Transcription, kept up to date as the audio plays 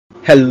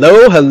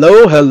Hello,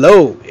 hello,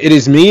 hello. It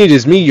is me,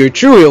 your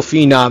true heel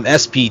phenom,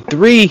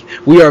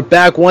 SP3. We are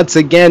back once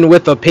again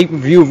with a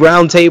pay-per-view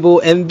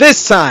roundtable, and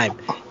this time,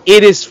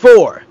 it is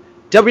for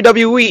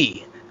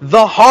WWE,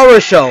 The Horror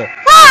Show.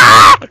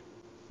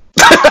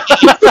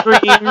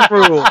 Extreme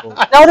Rules.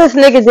 No, this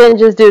nigga didn't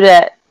just do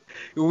that.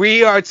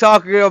 We are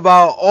talking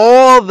about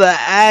all the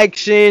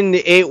action.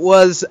 It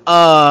was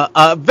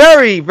a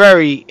very,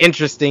 very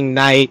interesting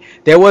night.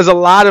 There was a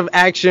lot of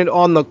action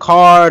on the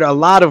card, a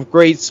lot of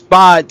great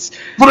spots.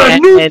 For the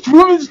new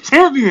women's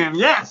champion,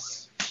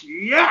 yes!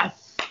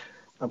 Yes!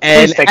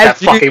 Please take that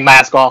fucking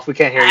mask off. We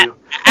can't hear you.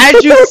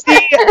 As you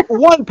see,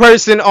 one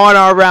person on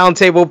our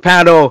roundtable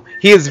panel,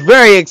 he is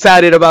very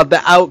excited about the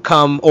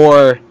outcome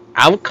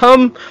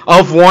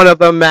of one of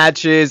the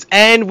matches.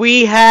 And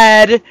we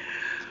had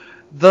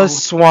the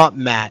swamp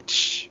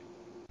match.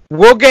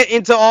 We'll get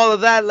into all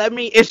of that. Let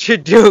me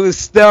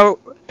introduce the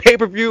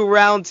pay-per-view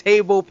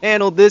roundtable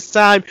panel this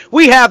time.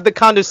 We have the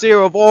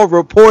connoisseur of all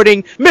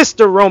reporting,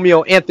 Mr.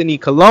 Romeo Anthony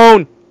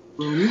Colon.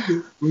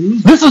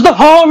 This is the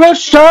Horror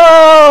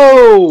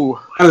Show!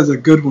 That is a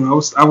good one.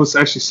 I was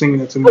actually singing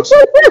it to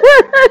myself.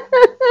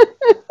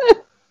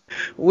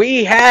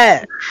 We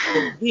have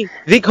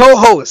the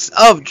co-host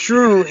of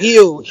True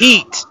Heel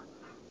Heat,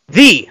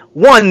 the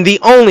one, the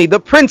only, the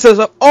princess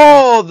of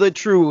all the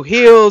true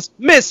heels,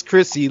 Miss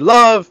Chrissy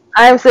Love.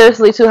 I'm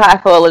seriously too high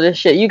for all of this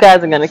shit. You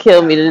guys are gonna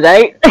kill me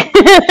tonight.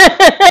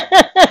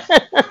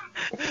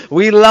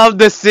 We love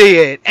to see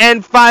it.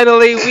 And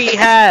finally, we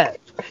have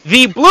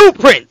the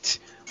blueprint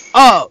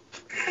of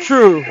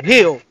True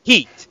Heel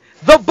Heat,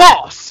 the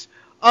boss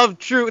of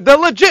the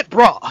legit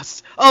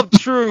boss of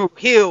True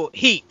Heel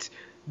Heat.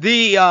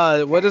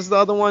 The, what is the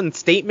other one?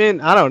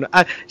 Statement? I don't know.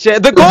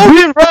 The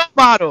golden role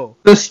model.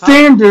 The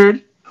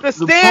standard. The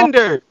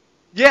standard.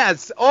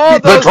 Yes, all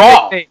The those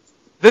draw. nicknames.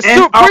 The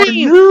And our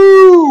supreme.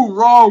 new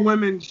Raw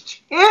Women's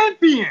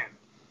Champion.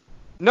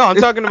 No, I'm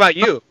talking about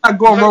you. I'm not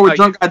going wrong with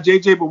Drunk Guy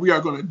JJ, but we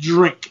are going to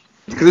drink.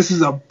 Because this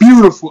is a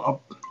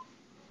beautiful...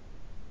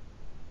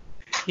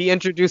 He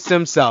introduced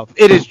himself.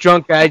 It is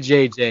Drunk Guy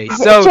JJ.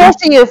 So, Cheers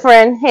to you,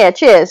 friend. Here,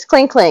 cheers.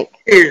 Clink, clink.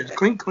 Cheers.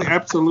 Clink, clink.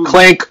 Absolutely.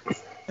 Clink.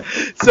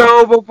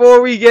 So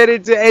before we get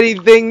into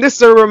anything, this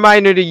is a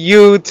reminder to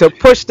you to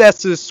push that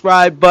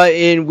subscribe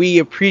button. We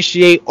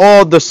appreciate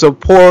all the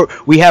support.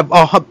 We have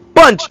a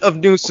bunch of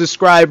new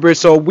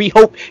subscribers, so we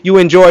hope you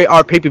enjoy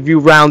our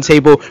pay-per-view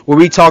roundtable where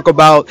we talk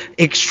about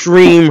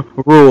Extreme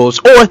Rules,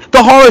 or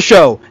the Horror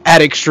Show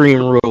at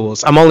Extreme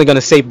Rules. I'm only going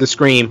to save the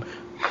scream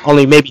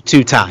only maybe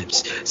 2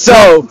 times.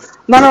 So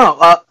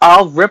No.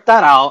 I'll rip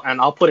that out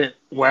and I'll put it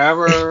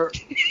wherever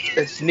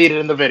it's needed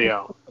in the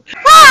video.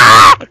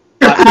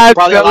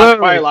 Probably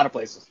a lot of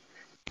places.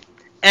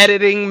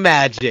 Editing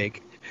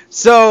magic.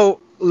 So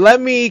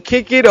let me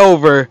kick it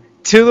over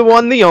to the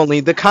one, the only,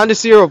 the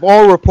connoisseur of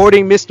all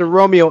reporting, Mr.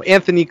 Romeo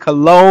Anthony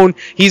Colon.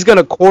 He's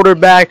gonna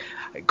quarterback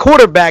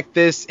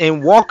this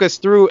and walk us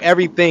through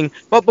everything.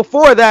 But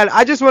before that,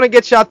 I just want to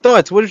get your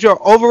thoughts. What is your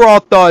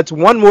overall thoughts?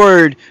 One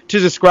word to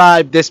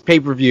describe this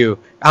pay-per-view.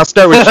 I'll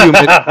start with you,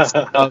 Ms.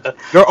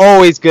 You're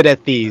always good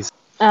at these.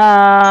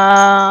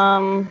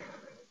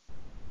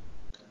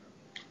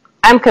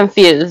 I'm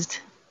confused.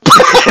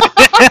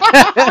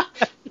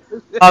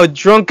 Oh,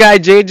 Drunk Guy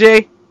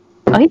JJ?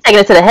 Oh, he's taking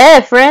it to the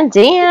head, friend.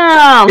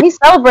 Damn, he's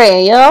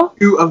celebrating, yo.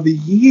 View of the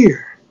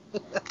year.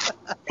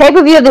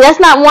 Pay-per-view, that's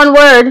not one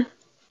word.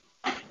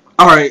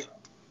 All right.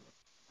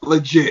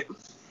 Legit.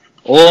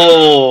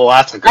 Oh,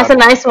 that's a good That's a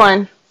nice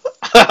one.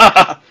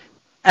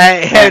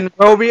 And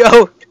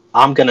Romeo?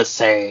 I'm gonna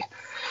say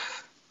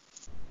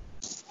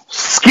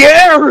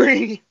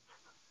scary.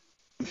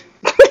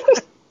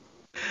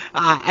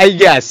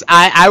 Yes,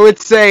 I would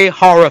say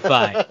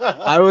horrified.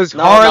 I was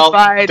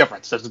horrified. No,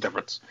 there's a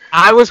difference.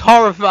 I was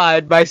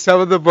horrified by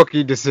some of the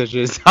booking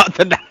decisions on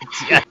the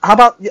night. How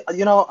about,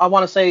 I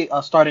want to say,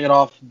 starting it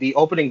off, the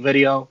opening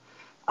video,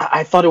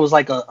 I thought it was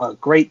like a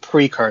great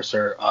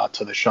precursor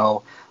to the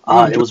show.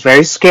 It was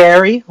very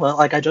scary, well,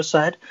 like I just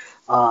said.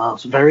 It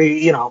was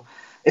very,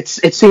 it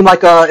seemed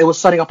like it was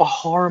setting up a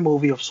horror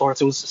movie of sorts.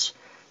 It was just,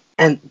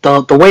 and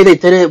the way they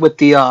did it with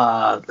the,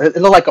 it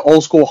looked like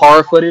old school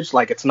horror footage,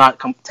 like it's not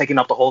taking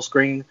up the whole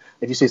screen.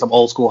 If you see some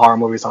old school horror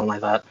movies, something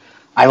like that.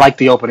 I liked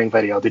the opening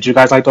video. Did you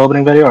guys like the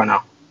opening video or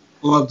no?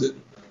 Loved it.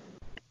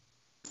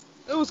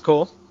 It was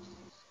cool.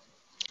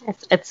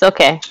 It's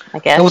okay, I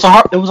guess. It was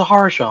a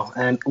horror show,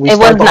 and we It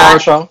started was the horror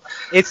not. show.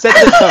 It set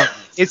the tone.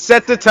 It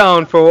set the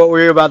tone for what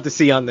we were about to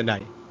see on the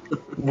night.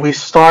 We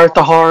start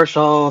the horror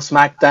show,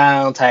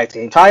 SmackDown Tag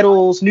Team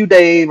Titles, New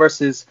Day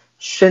versus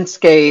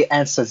Shinsuke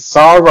and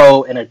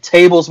Cesaro in a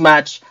tables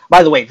match.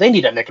 By the way, they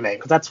need a nickname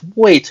because that's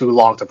way too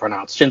long to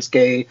pronounce.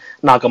 Shinsuke,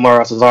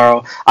 Nakamura,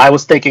 Cesaro. I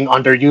was thinking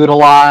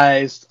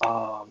underutilized,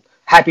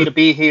 happy to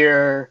be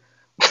here,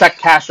 check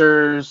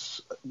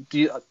cashers.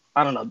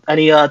 I don't know.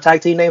 Any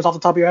tag team names off the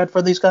top of your head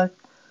for these guys?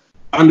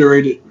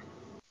 Underrated.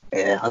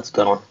 Yeah, that's a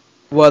good one.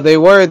 Well, they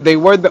were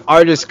the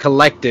Artist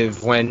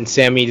Collective when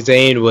Sami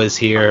Zayn was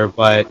here,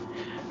 but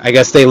I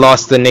guess they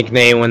lost the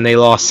nickname when they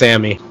lost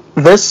Sami.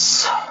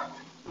 This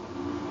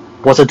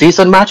was a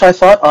decent match, I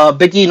thought.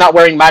 Big E not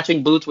wearing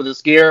matching boots with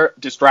his gear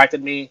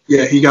distracted me.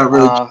 Yeah, he got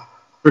really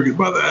triggered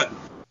by that.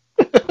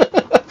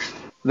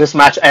 This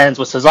match ends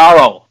with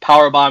Cesaro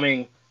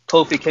powerbombing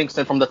Kofi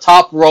Kingston from the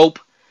top rope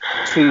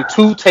to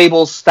 2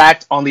 tables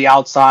stacked on the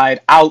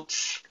outside.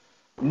 Ouch.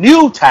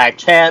 New tag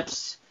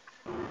champs.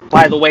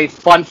 By the way,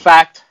 fun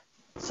fact,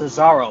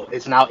 Cesaro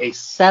is now a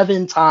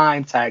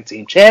 7-time tag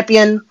team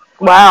champion.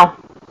 Wow.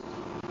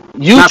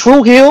 You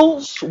true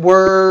heels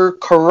were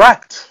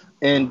correct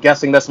in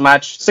guessing this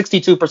match.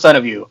 62%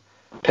 of you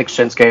picked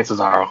Shinsuke and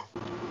Cesaro.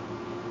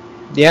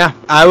 Yeah,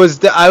 I was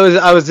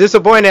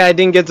disappointed I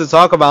didn't get to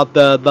talk about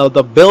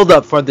the build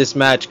up for this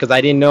match because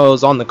I didn't know it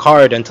was on the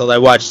card until I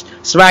watched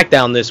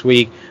SmackDown this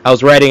week. I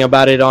was writing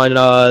about it on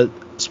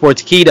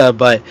Sportskeeda,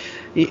 but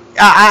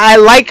I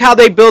like how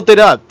they built it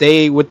up.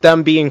 With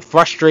them being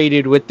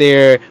frustrated with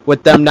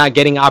them not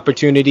getting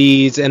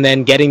opportunities and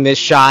then getting this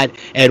shot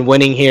and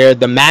winning here.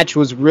 The match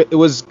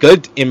was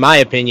good in my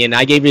opinion.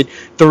 I gave it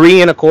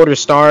 3.25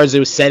 stars.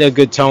 It set a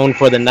good tone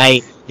for the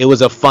night. It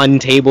was a fun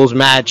tables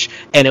match,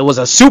 and it was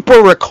a super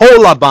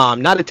Ricola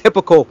bomb, not a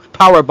typical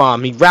power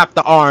bomb. He wrapped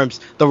the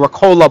arms, the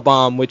Ricola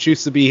bomb, which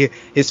used to be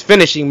his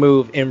finishing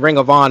move in Ring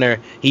of Honor.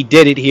 He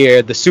did it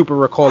here, the super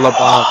Ricola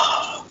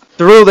bomb,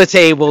 through the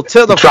table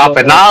to the floor.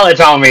 Dropping knowledge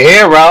on me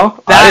here, bro.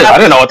 I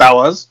didn't know what that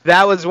was.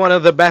 That was one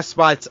of the best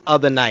spots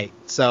of the night,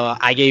 so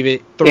I gave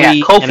it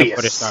 3 Kofi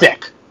is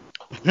sick.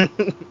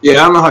 Yeah,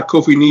 I don't know how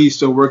Kofi knees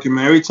still working,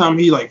 man. Every time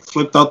he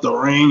flipped out the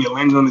ring and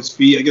landed on his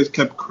feet, I just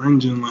kept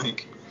cringing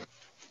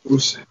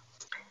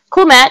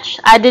Cool match.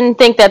 I didn't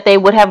think that they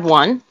would have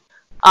won.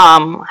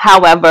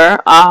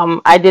 However,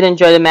 I did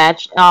enjoy the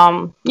match.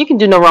 You can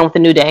do no wrong with the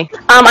New Day.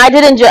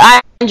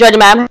 I enjoyed the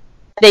match.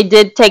 They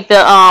did take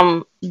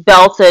the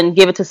belt and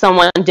give it to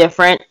someone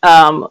different.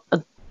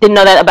 Didn't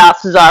know that about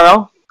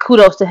Cesaro.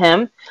 Kudos to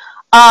him.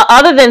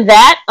 Other than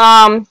that,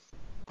 I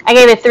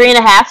gave it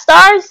 3.5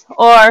 stars.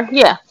 Or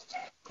yeah,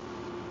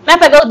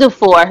 matter of fact, go do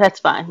 4. That's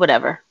fine.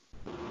 Whatever.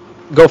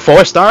 Go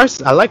 4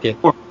 stars? I like it.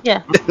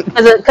 Yeah,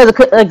 because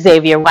of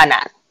Xavier. Why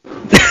not?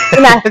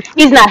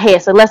 He's not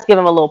here, so let's give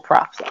him a little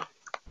props. So.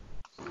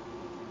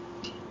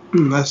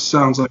 That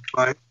sounds like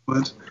bias,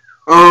 but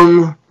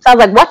sounds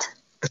like what?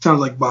 It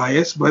sounds like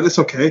bias, but it's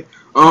okay.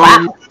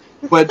 Wow.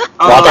 But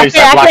I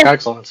said black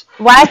excellence.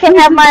 Why I can't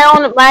have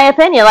my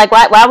opinion? Like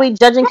why are we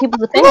judging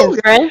people's opinions,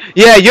 Grin?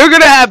 Yeah, you're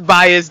gonna have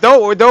bias. Don't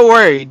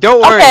worry.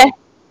 Don't worry. Okay.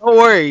 Don't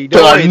worry.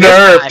 The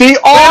nerve. The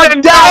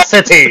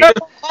audacity. The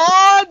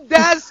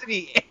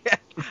audacity.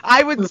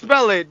 I would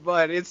spell it,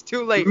 but it's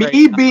too late.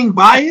 Me being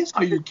biased?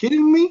 Are you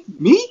kidding me?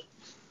 Me?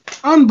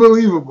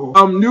 Unbelievable.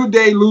 New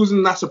Day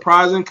losing, not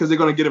surprising, because they're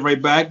going to get it right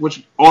back,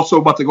 which also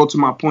about to go to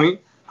my point.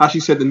 How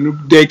she said the New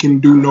Day can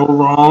do no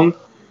wrong.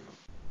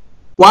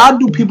 Why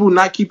do people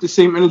not keep the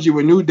same energy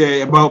with New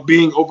Day about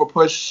being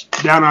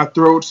overpushed down our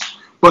throats,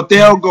 but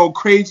they'll go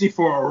crazy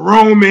for a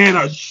Roman,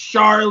 a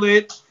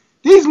Charlotte?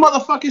 These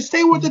motherfuckers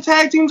stay with the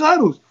tag team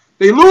titles.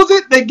 They lose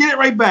it, they get it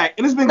right back.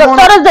 And it's been going on.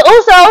 So does the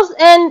Usos,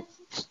 and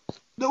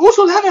the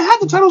Usos haven't had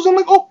the titles in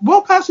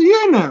well past a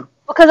year now.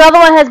 Because the other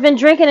one has been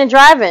drinking and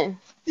driving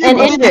and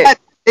injured.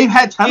 They've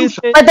had titles.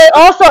 But they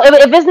also,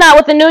 if it's not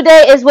with the New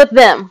Day, it's with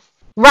them.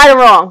 Right or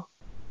wrong?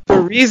 The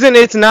reason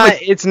it's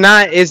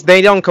not is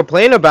they don't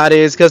complain about it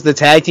is because the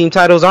tag team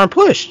titles aren't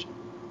pushed.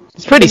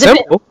 It's pretty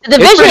simple. The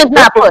division is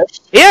not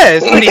pushed. Yeah,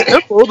 it's pretty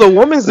simple. The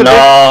women's division.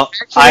 No,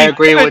 I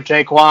agree with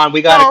Jaquan.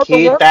 We gotta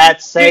keep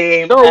that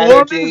same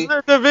energy. The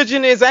women's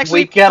division is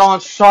actually. We get on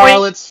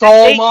Charlotte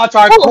so much.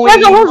 Our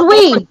queen. Who's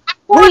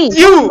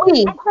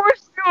we? Of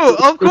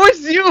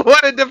course you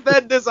want to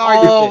defend this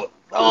argument.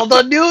 Oh,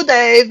 the New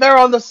Day, they're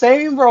on the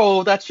same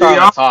road that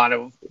Charlotte's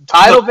on.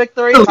 Title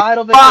victory,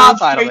 title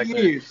victory.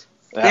 Years.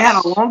 They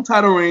had a long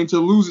title reign to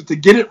lose it, to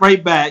get it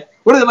right back.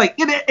 What are they,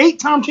 they're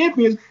 8-time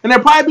champions, and they'll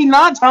probably be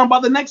 9-time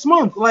by the next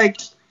month.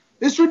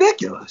 It's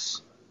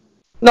ridiculous.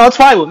 No, it's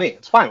fine with me.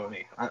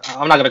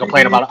 I'm not going to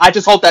complain about it. I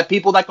just hope that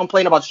people that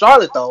complain about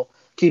Charlotte, though,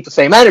 keep the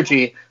same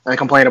energy and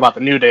complain about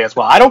the New Day as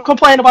well. I don't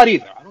complain about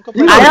either.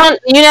 You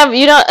didn't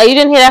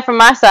hear that from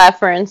my side,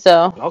 friend,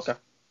 so. Okay.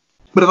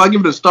 But if I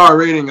give it a star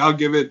rating, I'll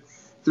give it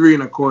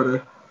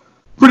 3.25.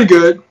 Pretty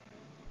good.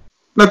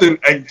 Nothing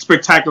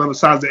spectacular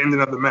besides the ending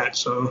of the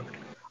match, so.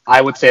 I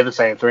would say the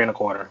same,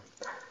 3.25.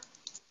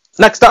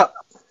 Next up,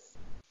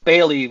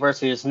 Bayley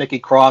versus Nikki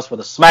Cross for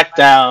the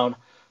SmackDown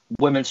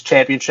Women's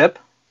Championship.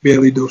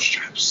 Bayley those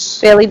straps.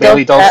 Bayley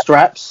those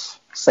straps.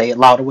 Say it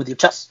louder with your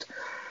chest.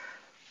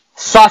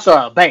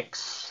 Sasha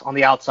Banks on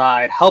the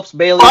outside helps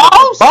Bayley.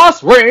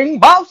 Boss ring.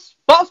 Boss.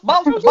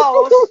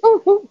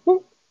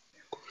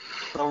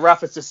 The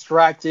ref is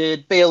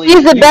distracted. Bayley.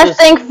 He's the best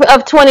thing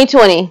of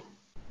 2020.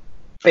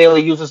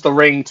 Bayley uses the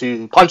ring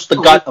to punch the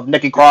gut of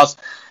Nikki Cross.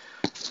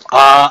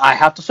 I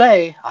have to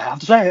say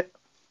it.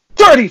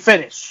 Dirty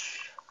finish.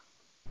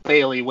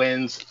 Bayley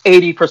wins.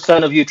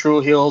 80% of you true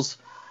heels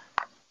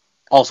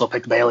also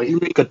picked Bayley.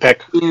 Good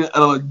pick.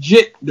 A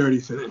legit dirty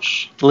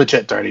finish.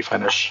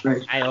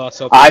 Right.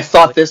 I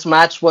thought this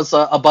match was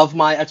above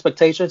my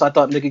expectations. I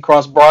thought Nikki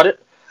Cross brought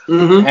it.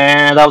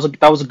 and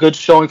that was a good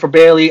showing for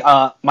Bayley.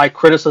 My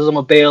criticism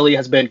of Bayley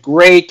has been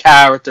great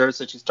character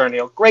since she's turned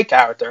heel, great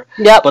character.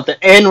 Yep. But the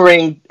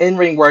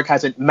in-ring work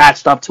hasn't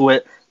matched up to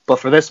it. But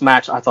for this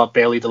match, I thought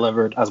Bayley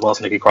delivered as well as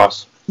Nikki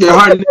Cross. Yeah,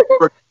 her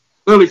work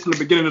literally from the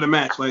beginning of the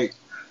match, like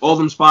all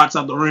them spots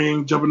out the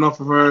ring, jumping off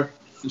of her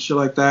and shit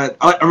like that.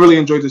 I really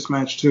enjoyed this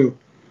match too.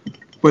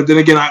 But then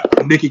again,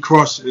 Nikki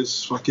Cross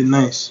is fucking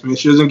nice. I mean,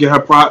 she doesn't get her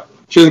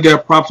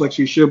props like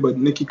she should, but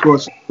Nikki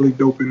Cross is really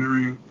dope in the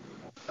ring.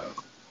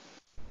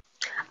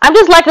 I'm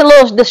just liking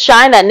the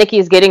shine that Nikki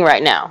is getting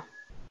right now,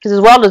 because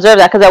it's well deserved.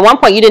 That because at one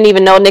point you didn't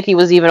even know Nikki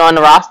was even on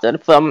the roster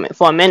for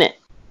a minute.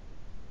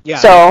 Yeah.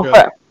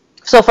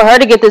 So for her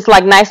to get this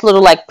like nice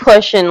little like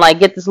push and like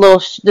get this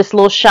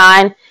little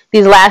shine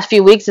these last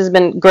few weeks has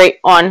been great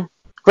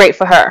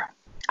for her.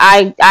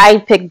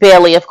 I picked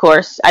Bayley, of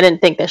course. I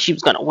didn't think that she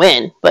was gonna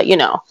win, but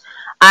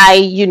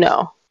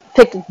I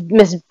picked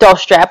Miss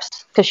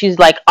Dostraps because she's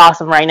like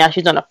awesome right now.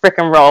 She's on a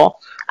freaking roll.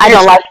 I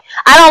don't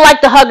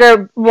like the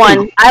hugger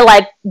one. I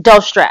like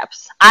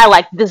Dostraps. I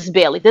like this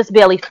Bayley. This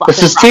Bayley fucking.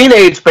 This is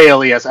teenage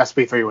Bayley, as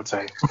SP3 would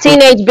say.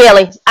 Teenage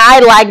Bayley. I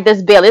like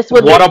this Bayley. This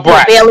would what a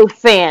brat. Bayley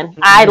fan.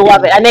 I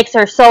love it. It makes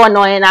her so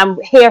annoying, and I'm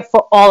here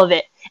for all of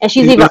it. And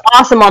she's even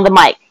awesome on the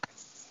mic.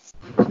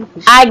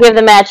 I give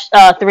the match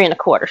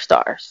 3.25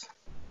 stars.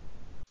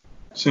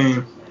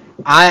 Same.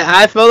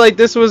 I felt like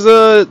this was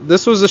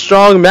a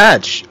strong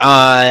match.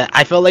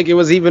 I felt like it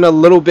was even a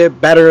little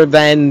bit better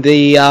than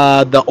the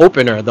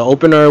opener. The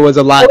opener was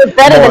a lot. It was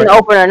better more, than the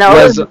opener.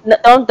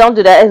 No, don't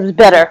do that. It was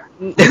better.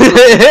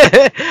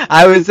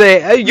 I would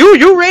say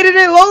you rated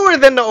it lower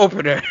than the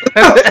opener.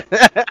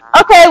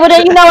 Okay, well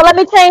then let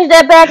me change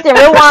that back then.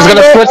 Rewind. She's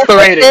gonna switch the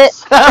ratings.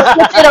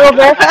 Switch it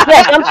over.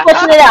 Yes, I'm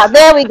switching it out.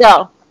 There we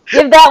go.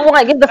 Give that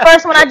one. Give the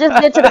first one I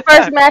just did to the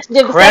first match.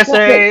 Give the second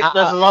one.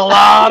 This is a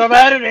lot of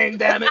editing,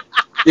 damn it.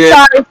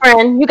 Yeah. Sorry,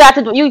 friend. You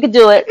could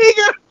do it.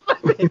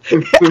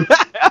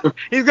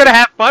 He's gonna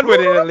have fun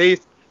with it at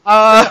least.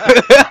 Well,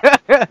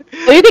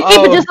 you can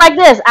keep it just like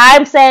this.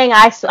 I'm saying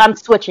I'm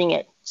switching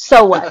it.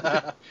 So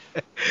what?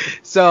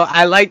 So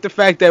I like the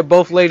fact that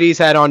both ladies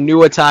had on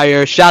new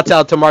attire. Shouts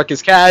out to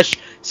Marcus Cash.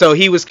 So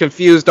he was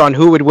confused on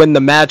who would win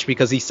the match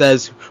because he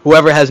says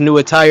whoever has new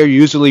attire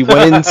usually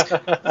wins.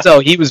 So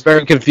he was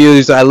very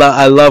confused. I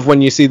love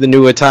when you see the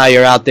new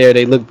attire out there.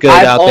 They look good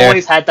out there. I've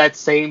always had that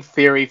same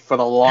theory for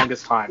the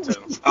longest time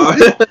too.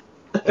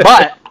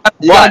 But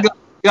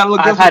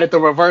I've had it the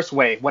reverse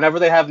way. Whenever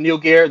they have new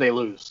gear, they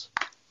lose.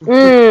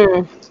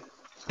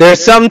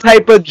 There's some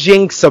type of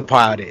jinx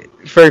about it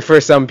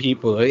for some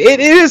people. It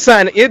is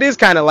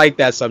kind of like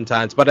that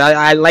sometimes, but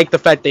I like the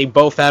fact they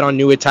both had on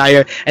new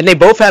attire and they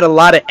both had a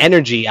lot of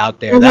energy out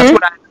there. That's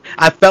what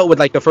I felt with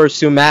like the first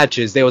two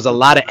matches. There was a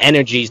lot of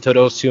energies to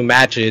those two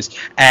matches,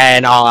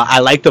 and I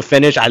like the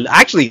finish. I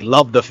actually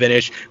love the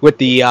finish with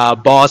the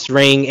boss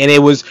ring, and it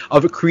was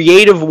a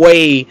creative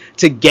way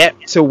to get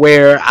to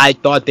where I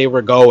thought they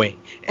were going,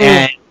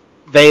 and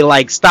they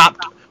like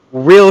stopped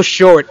real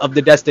short of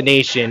the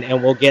destination,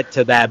 and we'll get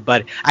to that.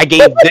 But I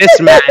gave this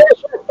match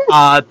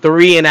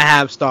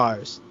 3.5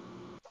 stars.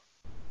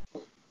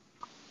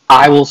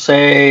 I will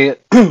say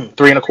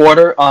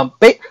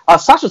 3.25.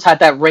 Sasha's had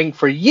that ring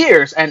for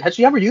years, and has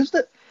she ever used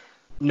it?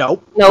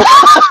 Nope.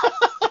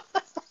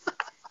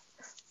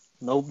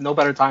 No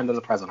better time than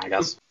the present, I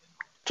guess.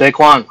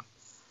 Jaquan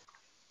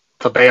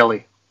to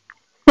Bayley.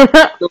 I'm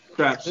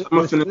gonna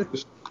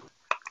finish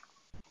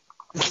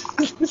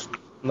this.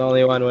 The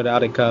only one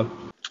without a cup.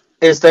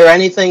 Is there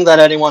anything that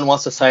anyone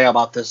wants to say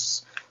about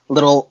this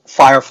little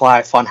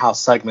Firefly Funhouse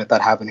segment that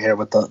happened here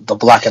with the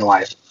black and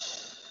white?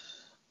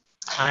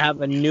 I have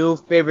a new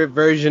favorite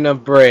version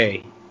of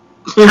Bray.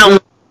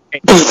 The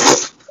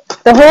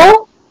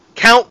who?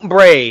 Count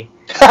Bray.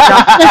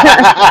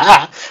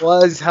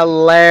 Was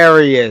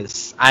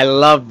hilarious. I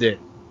loved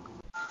it.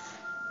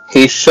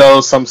 He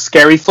shows some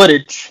scary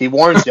footage. He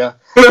warns you. And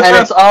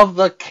it's of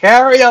the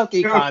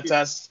karaoke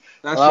contest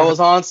that was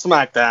on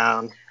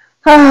SmackDown.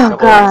 Oh,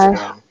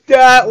 God.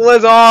 That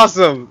was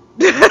awesome.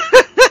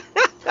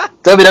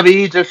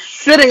 WWE just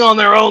shitting on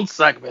their own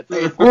segment.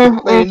 They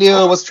knew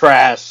it was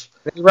trash.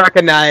 They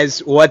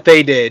recognized what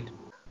they did.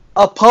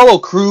 Apollo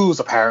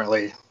Crews,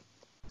 apparently,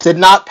 did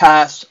not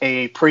pass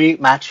a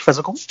pre-match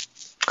physical.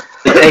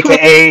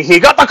 AKA, he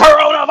got the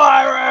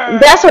coronavirus!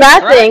 That's what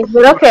I think,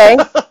 but okay.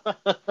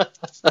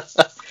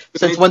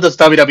 Since when does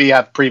WWE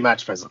have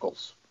pre-match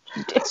physicals?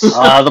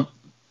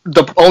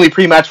 The only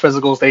pre-match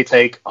physicals they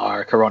take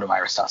are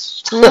coronavirus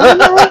tests.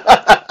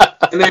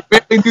 And they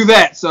barely do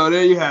that, so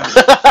there you have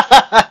it.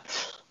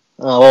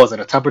 What was it,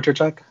 a temperature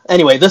check?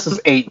 Anyway, this is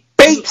a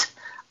bait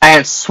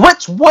and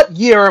switch. What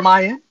year am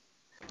I in?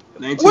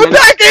 We're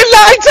back in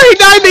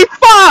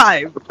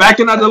 1995! We're back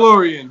in our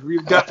DeLorean.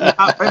 We've got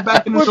right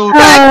back in the We're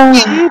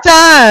back in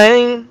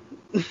time!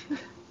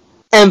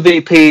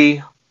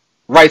 MVP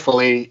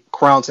rightfully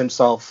crowns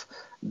himself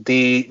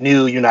the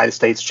new United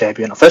States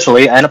champion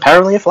officially, and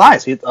apparently it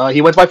flies. He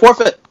wins by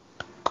forfeit.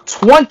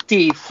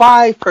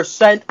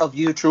 25% of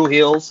you true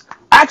heels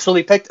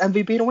actually picked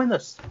MVP to win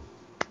this.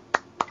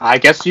 I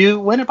guess you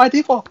win it by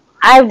default.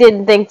 I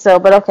didn't think so,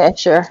 but okay,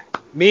 sure.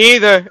 Me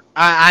either.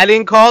 I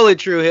didn't call it,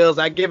 True Hills.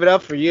 I give it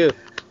up for you.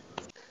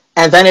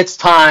 And then it's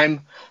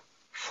time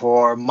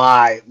for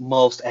my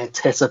most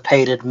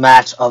anticipated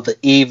match of the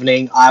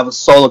evening. I was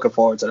so looking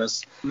forward to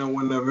this. No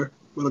one ever.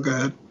 Well, go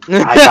ahead.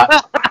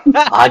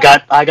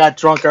 I got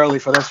drunk early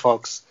for this,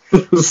 folks.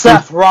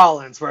 Seth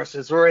Rollins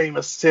versus Rey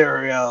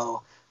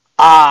Mysterio.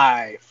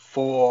 I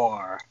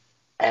for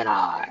an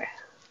eye.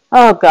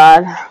 Oh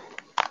God.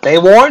 They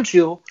warned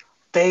you.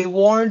 They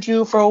warned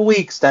you for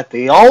weeks that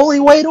the only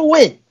way to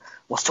win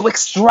was to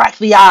extract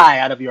the eye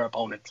out of your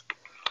opponent.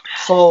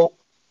 So,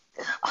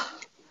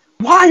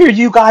 why are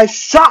you guys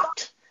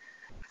shocked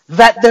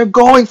that they're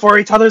going for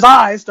each other's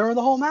eyes during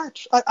the whole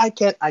match? I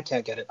can't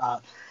get it.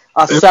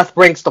 Seth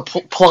brings the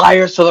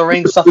pliers to the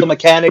ring. Seth the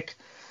mechanic.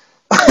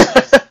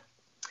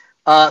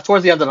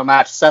 Towards the end of the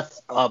match,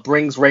 Seth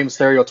brings Rey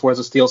Mysterio towards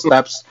the steel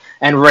steps,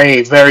 and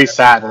Rey very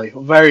sadly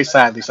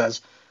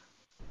says,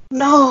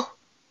 "No,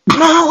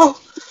 no,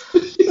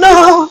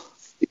 no."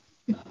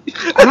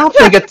 And I'm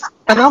thinking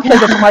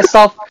to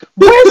myself,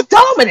 "Where's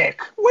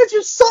Dominic? Where's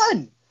your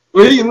son?"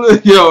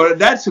 Yo,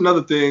 that's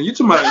another thing. You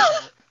talking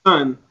about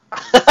son?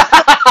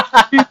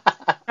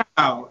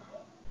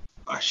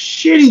 A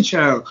shitty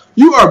child.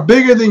 You are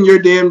bigger than your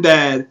damn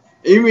dad.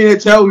 And you mean to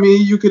tell me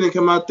you couldn't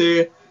come out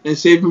there and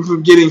save him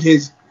from getting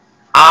his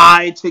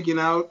eye taken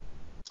out?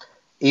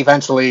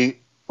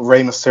 Eventually,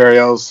 Rey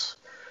Mysterio's,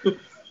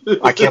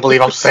 I can't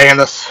believe I'm saying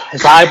this,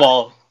 his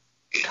eyeball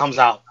comes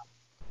out.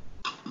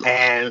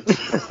 And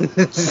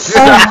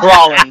Seth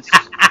Rollins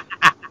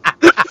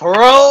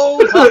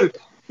throws up.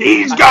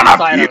 He's gonna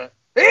puke.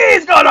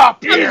 He's gonna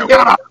puke.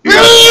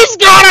 He's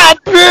gonna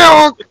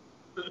puke.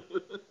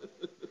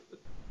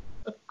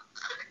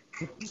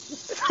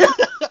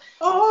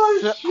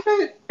 Oh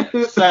shit!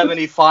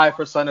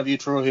 75% of you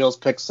True Heels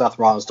pick Seth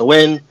Rollins to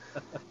win.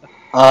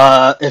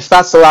 If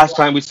that's the last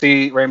time we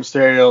see Rey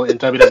Mysterio in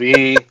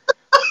WWE,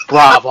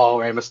 bravo,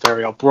 Rey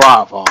Mysterio,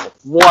 bravo!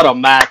 What a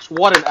match!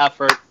 What an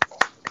effort!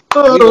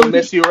 We will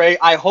miss you, Rey.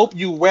 I hope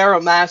you wear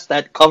a mask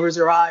that covers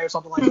your eye or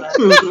something like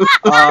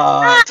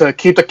that to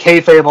keep the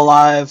kayfabe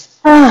alive.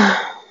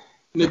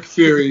 Nick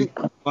Fury,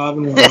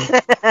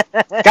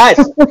 5-1. Guys,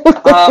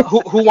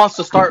 who wants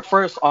to start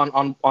first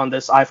on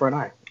this eye for an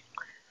eye?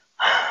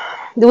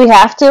 Do we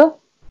have to?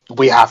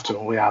 We have to. You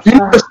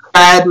know what's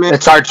bad, man?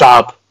 It's our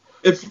job.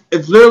 If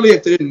they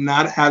did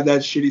not have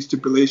that shitty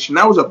stipulation,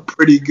 that was a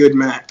pretty good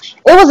match.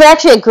 It was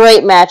actually a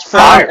great match for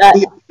I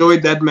really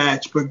enjoyed that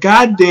match, but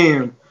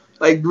goddamn,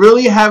 like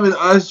really having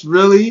us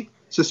really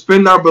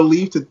suspend our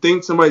belief to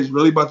think somebody's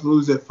really about to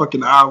lose their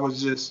fucking eye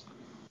was just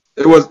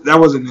that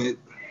wasn't it.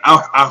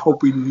 I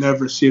hope we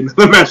never see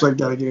another match like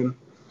that again.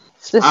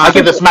 I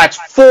give this match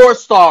 4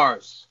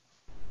 stars.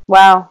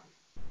 Wow.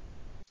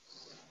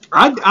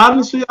 I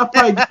probably give it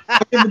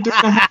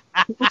 3.5.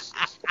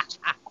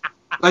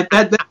 Like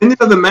that ending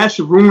of the match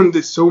ruined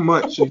it so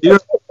much. You know?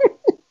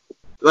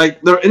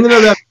 Like the ending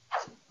of that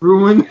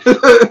ruined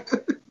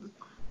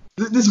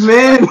this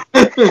man.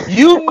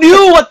 You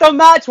knew what the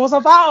match was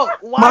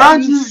about. Why are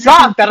you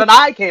shocked that an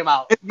eye came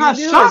out? It's not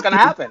knew it was gonna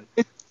happen.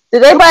 Did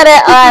they buy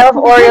that eye of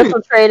Oreo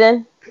from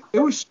trading? It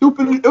was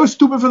stupid. It was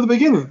stupid from the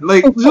beginning.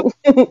 Like you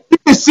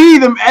can see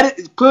them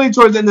edit clearly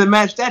towards the end of the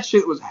match. That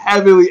shit was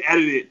heavily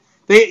edited.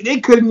 They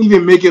couldn't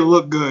even make it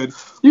look good.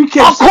 You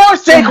can't. Of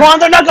course, Saquon.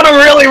 They're not gonna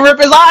really rip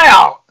his eye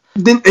out.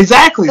 Then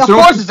exactly. Of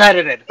course, it's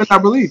edited. I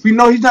believe. We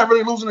know he's not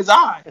really losing his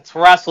eye. It's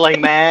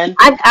wrestling, man.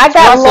 I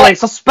got wrestling.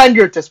 Suspend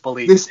your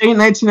disbelief. This ain't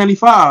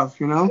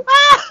 1995. You know,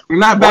 you're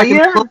not back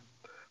in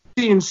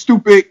seeing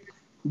stupid,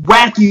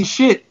 wacky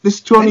shit. This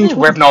 2020.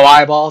 Rip no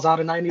eyeballs out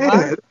of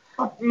 95.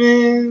 Yeah,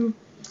 man.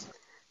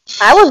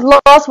 I was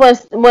lost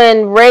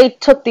when Ray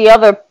took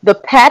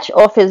the patch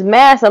off his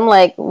mask. I'm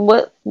like,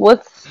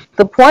 what's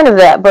the point of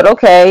that? But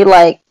okay,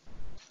 like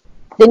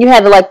then you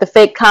had the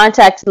fake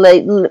contacts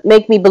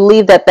make me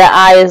believe that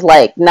eye is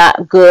like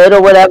not good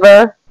or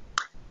whatever.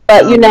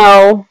 But you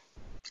know,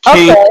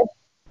 okay.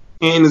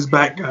 Kane is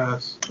back,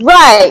 guys.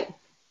 Right.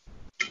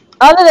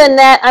 Other than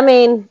that, I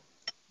mean,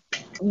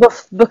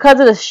 because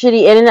of the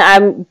shitty internet,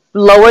 I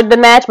lowered the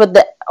match, but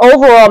the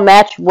overall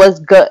match was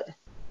good.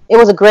 It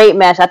was a great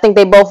match. I think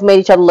they both made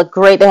each other look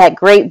great. They had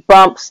great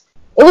bumps.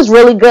 It was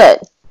really good.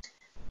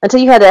 Until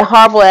you had that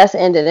horrible ass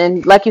ending.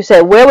 And like you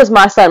said, where was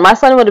my son? My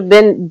son would have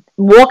been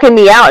walking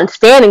me out and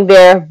standing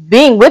there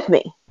being with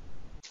me.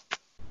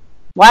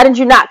 Why did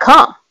you not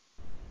come?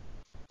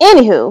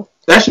 Anywho.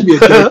 That should be a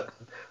dirty.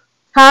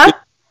 Huh?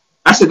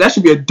 I said that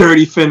should be a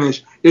dirty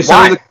finish. There's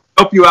someone to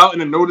help you out in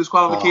a no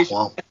disqualification.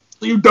 Oh, well.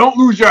 So you don't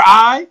lose your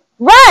eye?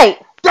 Right.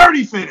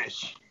 Dirty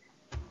finish.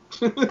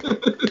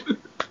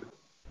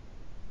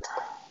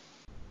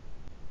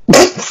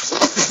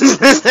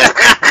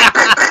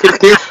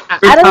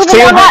 I don't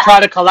even know try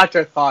to collect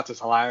her thoughts is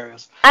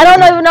hilarious. I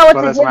don't even know what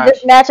to give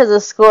this match as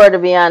a score, to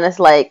be honest.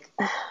 Like,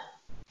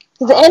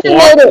 the ending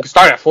made it.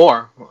 Start at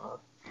 4.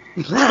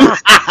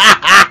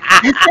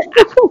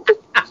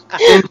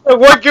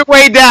 Work your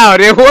way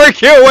down and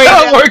work your way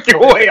down. Work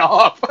your way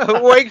off.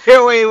 Work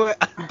your way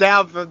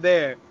down from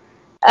there.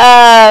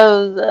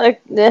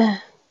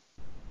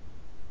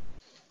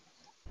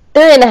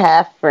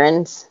 3.5,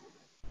 friends.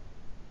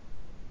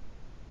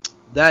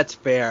 That's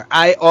fair.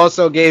 I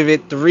also gave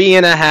it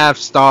 3.5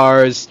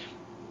 stars.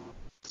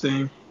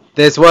 Same.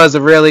 This was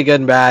a really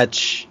good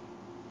match.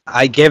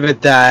 I give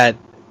it that.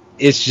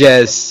 It's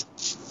just,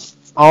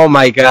 oh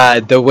my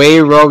god, the way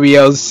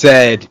Romeo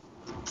said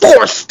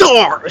 4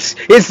 stars.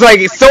 It's like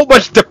so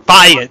much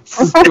defiance.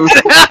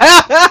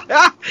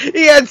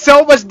 He had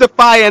so much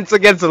defiance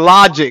against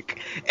logic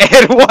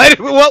and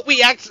what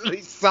we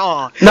actually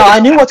saw. No,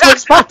 I knew what to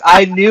expect.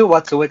 I knew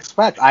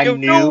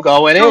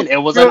going in. It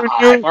was an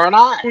eye for an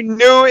eye. You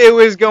knew it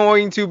was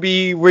going to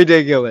be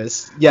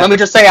ridiculous. Yeah. Let me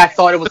just say, I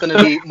thought it was going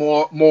to be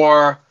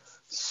more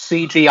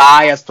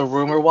CGI as the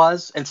rumor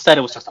was. Instead,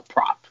 it was just a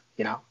prop.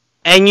 You know.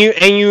 And you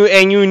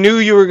knew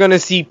you were going to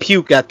see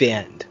puke at the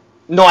end.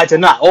 No, I did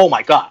not. Oh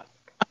my god.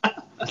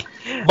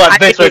 But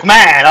Vince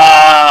McMahon,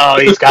 oh,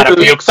 he's got to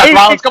puke. Seth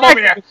Rollins, come over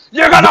here.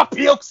 You're going to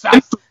puke,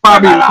 Seth.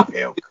 You're going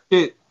to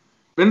puke.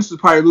 Vince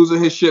was probably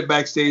losing his shit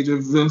backstage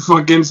if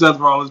fucking Seth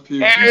Rollins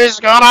puked. It's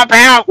gonna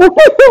puke.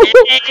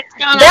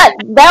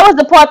 That was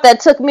the part that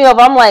took me off.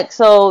 I'm like,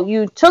 so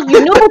you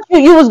knew what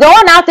you was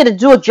going out there to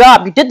do a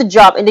job. You did the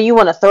job, and then you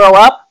want to throw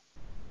up?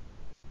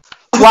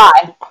 Why?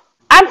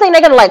 I'm thinking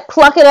they're gonna like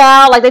pluck it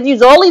out, like they've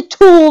used all these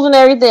tools and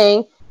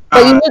everything.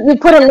 But you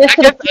put him this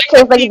to the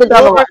case like you did the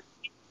other one.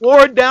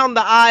 Wore down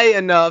the eye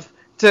enough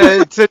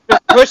to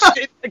push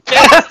it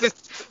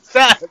against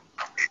Seth,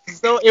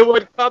 so it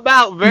would come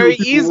out very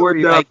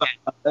easily like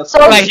that. So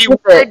like he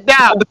worked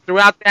out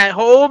throughout that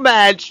whole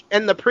match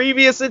and the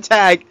previous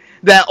attack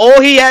that all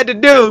he had to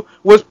do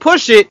was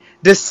push it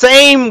the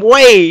same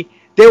way.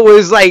 There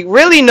was like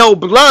really no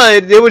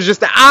blood. There was just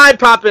the eye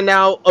popping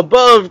out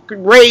above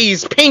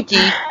Ray's pinky.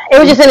 It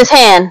was just in his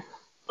hand.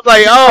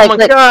 Like, oh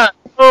my god.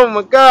 Oh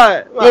my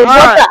god.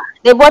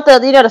 They bought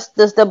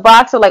the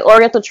box of like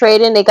Oriental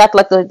Trading. They got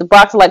like the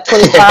box of like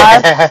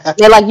 25.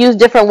 They like use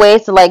different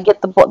ways to like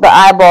get the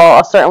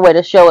eyeball a certain way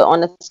to show it on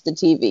the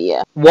TV.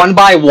 Yeah. One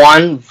by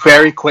one,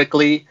 very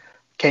quickly,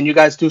 can you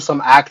guys do some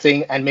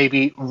acting and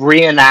maybe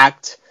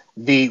reenact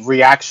the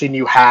reaction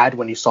you had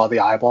when you saw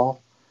the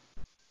eyeball?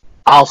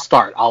 I'll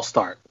start.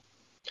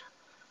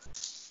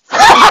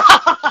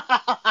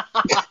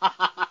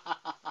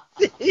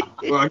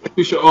 Well, I guess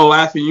we should all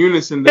laugh in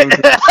unison then.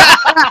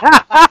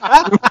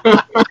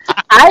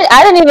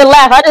 I didn't even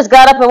laugh. I just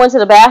got up and went to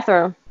the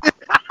bathroom.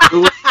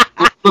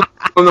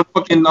 From the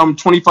fucking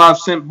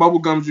 25-cent bubble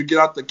gums you get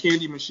out the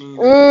candy machine.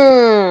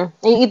 And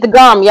you eat the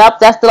gum. Yup,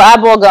 that's the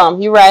eyeball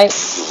gum. You right.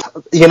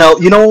 You know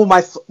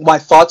what my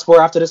thoughts were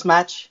after this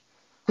match?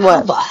 What?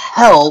 How the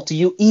hell do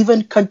you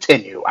even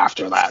continue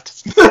after that?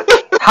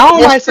 How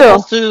am I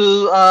supposed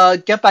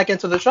to get back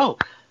into the show?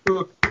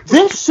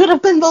 This should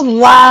have been the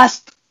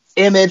last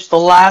image, the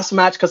last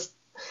match, because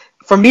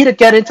for me to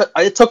get into,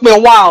 it took me a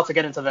while to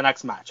get into the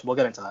next match. We'll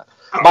get into that.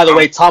 By the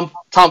way, Tom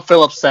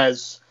Phillips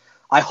says,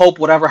 I hope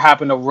whatever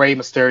happened to Rey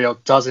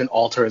Mysterio doesn't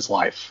alter his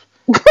life.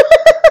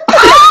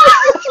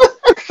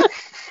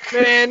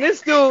 Man,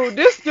 this dude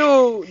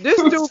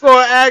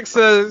gonna ask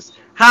us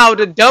how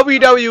the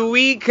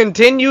WWE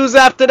continues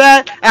after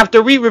that,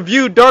 after we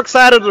reviewed Dark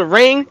Side of the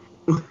Ring.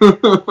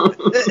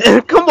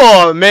 Come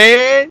on,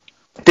 man.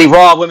 The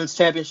Raw Women's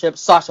Championship,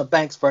 Sasha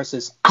Banks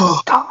versus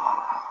Asuka.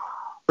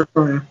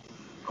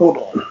 Hold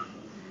on.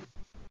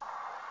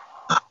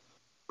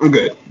 I'm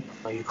good.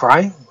 Are you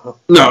crying?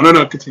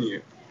 No,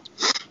 continue.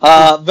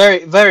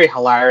 Very, very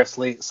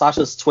hilariously,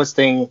 Sasha's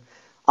twisting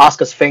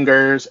Asuka's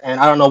fingers, and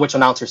I don't know which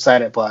announcer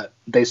said it, but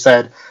they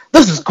said,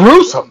 "This is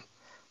gruesome."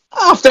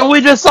 After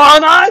we just saw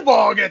an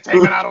eyeball get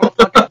taken out of a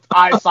fucking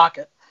eye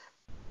socket.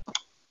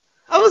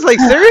 I was like,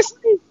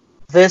 seriously?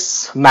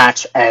 This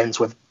match ends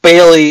with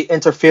Bayley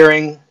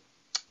interfering.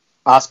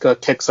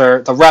 Asuka kicks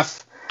her. The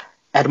ref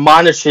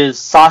admonishes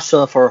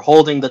Sasha for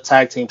holding the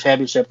tag team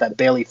championship that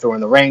Bayley threw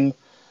in the ring.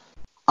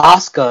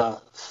 Asuka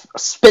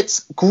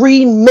spits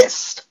green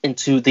mist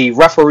into the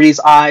referee's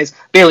eyes.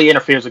 Bayley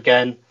interferes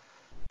again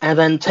and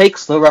then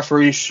takes the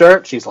referee's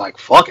shirt. She's like,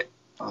 fuck it.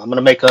 I'm going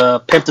to make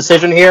a pimp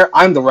decision here.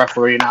 I'm the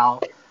referee now.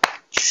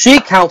 She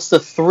counts to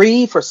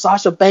 3 for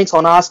Sasha Banks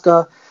on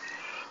Asuka.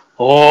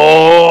 Oh,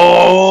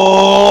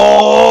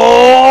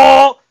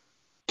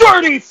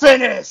 dirty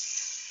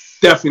finish.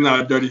 Definitely not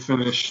a dirty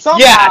finish.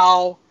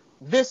 Somehow,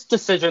 this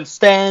decision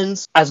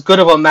stands. As good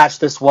of a match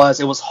this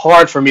was, it was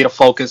hard for me to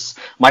focus.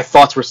 My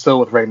thoughts were still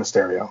with Rey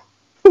Mysterio.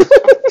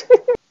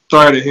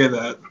 Sorry to hear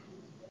that.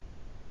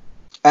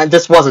 And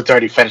this was a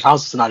dirty finish. How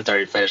is this not a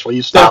dirty finish? Will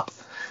you stop?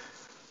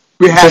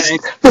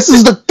 This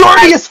is the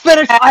dirtiest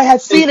finish I have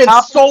seen in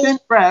so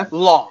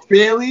long.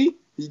 Bayley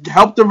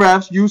helped the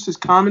refs use his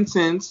common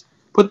sense.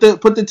 Put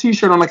the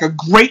T-shirt on like a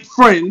great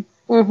friend.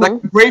 Mm-hmm. Like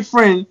a great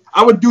friend.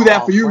 I would do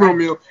that for you, friend.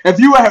 Romeo. If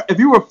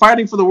you were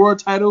fighting for the world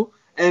title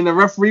and the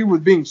referee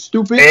was being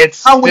stupid, it'd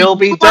still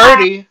be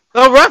dirty.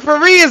 The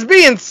referee is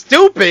being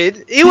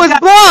stupid. He was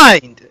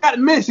blind. He got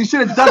missed. He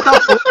should have ducked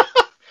up.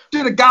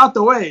 should have got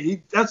the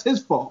way. That's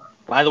his fault.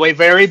 By the way,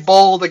 very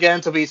bold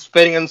again to be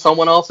spitting in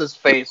someone else's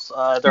face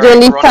during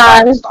these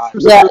times.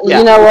 Yeah,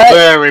 you know what?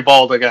 Very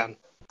bold again.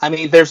 I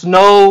mean,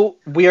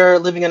 we are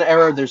living in an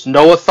era, there's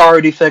no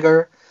authority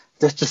figure.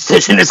 This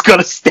decision is going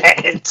to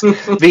stand.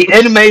 The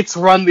inmates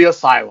run the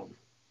asylum.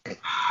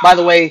 By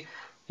the way,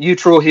 you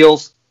true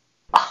heels,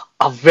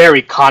 a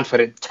very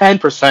confident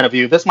 10% of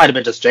you, this might have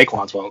been just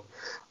Jaquan's vote,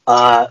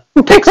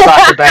 pick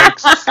Sasha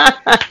Banks.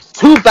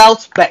 2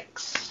 belts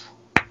Banks.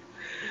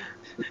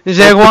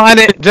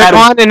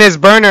 Jaquan in his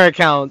burner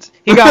accounts.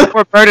 He got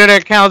more burner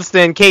accounts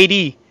than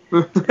KD.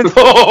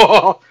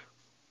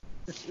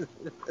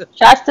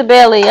 Shots to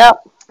Bailey, yep.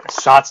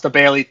 Shots to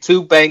Bailey,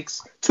 2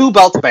 Banks, 2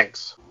 belts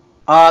Banks.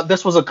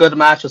 This was a good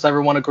match, does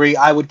everyone agree?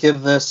 I would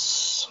give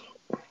this...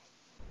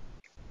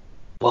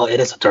 Well,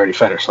 it is a dirty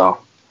finish, so...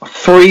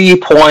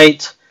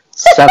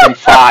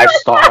 3.75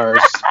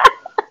 stars.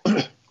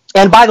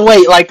 And by the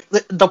way, like,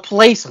 the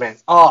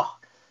placement,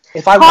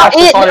 if I watch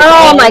this on its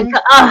own,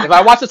 if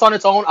I watch this on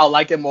its own, I'll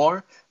like it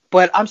more.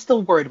 But I'm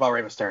still worried about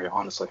Rey Mysterio,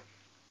 honestly.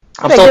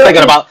 I'm still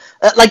thinking about,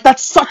 like,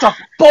 that's such a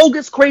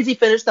bogus, crazy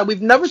finish that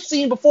we've never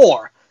seen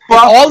before in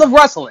all of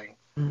wrestling.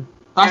 And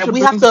we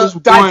have to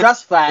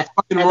digest that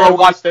and then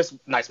watch this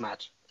nice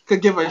match.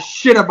 Could give a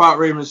shit about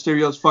Rey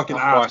Mysterio's fucking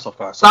eyes. Of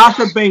course.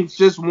 Sasha Banks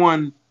just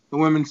won the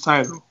women's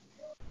title.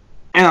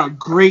 And a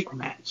great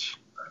match.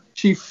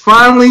 She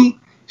finally,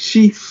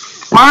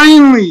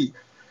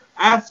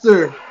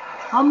 after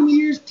how many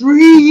years?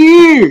 3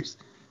 years.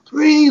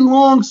 3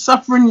 long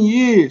suffering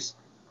years.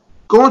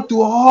 Going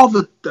through all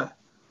the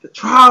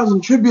trials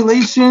and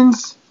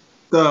tribulations,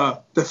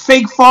 the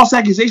fake false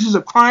accusations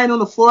of crying on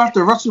the floor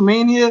after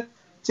WrestleMania,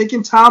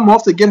 taking time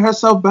off to get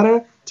herself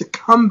better, to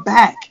come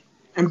back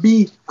and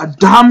be a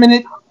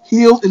dominant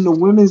heel in the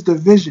women's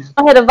division.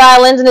 I hear the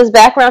violins in his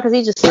background because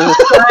he just was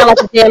crying like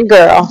a damn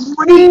girl.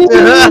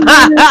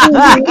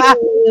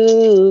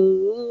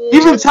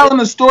 Even telling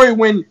the story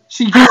when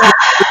she thought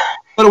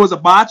it was a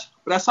botch,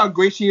 but that's how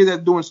great she is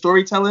at doing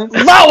storytelling.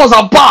 That was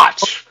a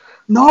botch!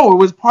 No, it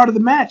was part of the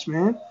match,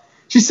 man.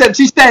 She said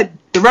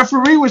the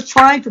referee was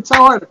trying to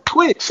tell her to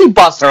quit. She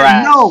bust her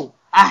ass. No,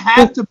 I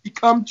have to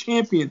become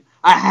champion.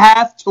 I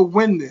have to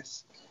win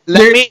this.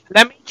 Let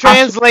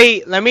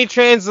me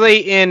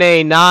translate in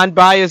a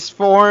non-biased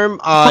form.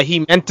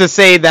 He meant to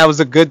say that was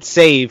a good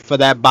save for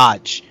that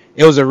botch.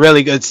 It was a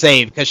really good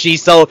save because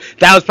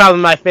that was probably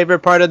my favorite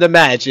part of the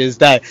match, is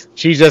that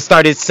she just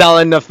started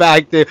selling the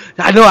fact that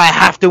I know I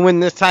have to win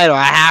this title.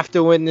 I have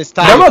to win this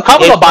title. There were a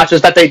couple of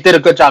botches that they did a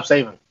good job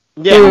saving.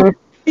 Yeah.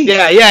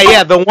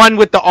 Yeah. The one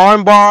with the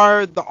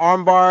armbar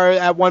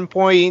at one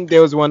point.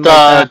 There was one.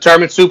 The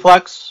German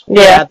suplex.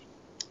 Yeah.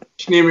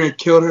 She nearly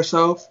killed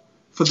herself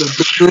for the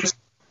business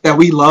that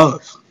we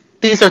love.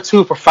 These are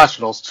 2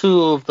 professionals,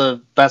 2 of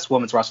the best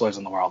women's wrestlers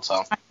in the world.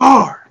 So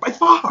by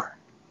far.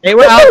 They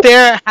were out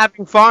there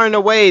having far and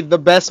away the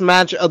best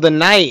match of the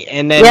night,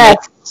 and then they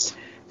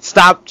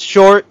stopped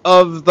short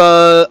of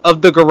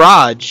the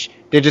garage.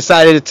 They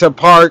decided to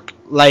park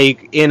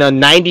like in a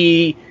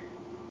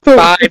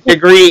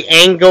 95-degree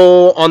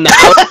angle on the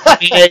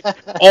outside,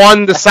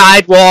 on the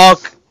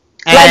sidewalk.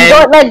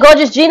 Like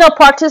Gorgeous Gino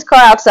parked his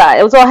car outside.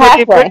 It was all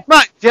halfway. Pretty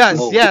much, yes.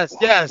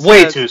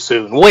 Way too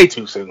soon.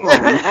 Too soon.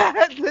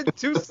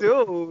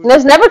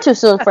 It's never too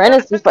soon, friend.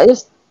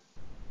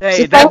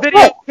 Hey, that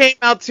video came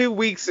out 2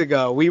 weeks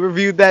ago. We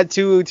reviewed that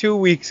two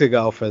weeks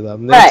ago for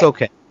them. That's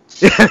okay.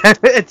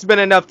 It's been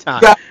enough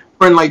time. You got a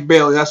friend like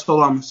Bailey. That's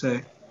all I'm gonna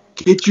say.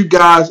 Get you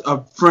guys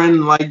a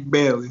friend like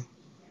Bailey.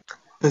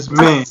 Because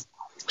man,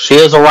 she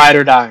is a ride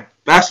or die.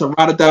 That's a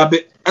ride or die.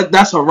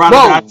 That's a ride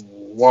or die.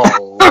 Whoa.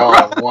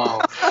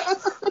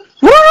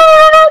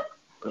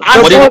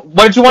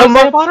 What did you want to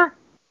say about her?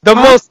 The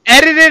most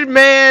edited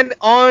man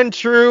on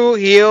True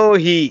Heel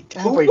Heat.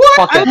 Every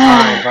fucking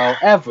time, bro.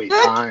 Every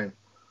time.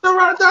 The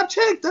ride or die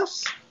chick.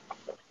 That's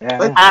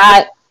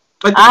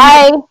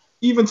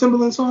even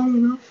Timberland song,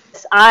 you know.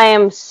 I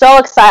am so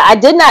excited. I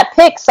did not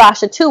pick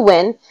Sasha to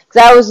win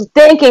because I was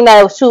thinking that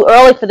it was too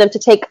early for them to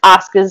take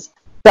Asuka's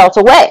belt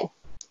away.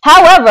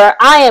 However,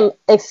 I am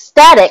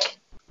ecstatic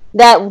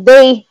that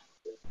they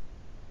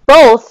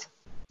both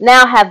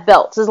now have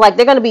belts. It's like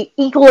they're going to be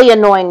equally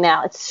annoying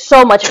now. It's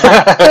so much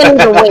fun. I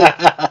can't even wait.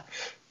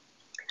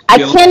 I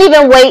can't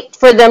even wait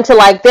for them to,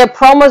 like, their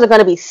promos are going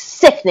to be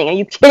sickening. Are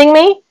you kidding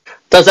me?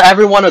 Does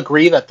everyone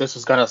agree that this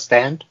is going to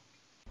stand?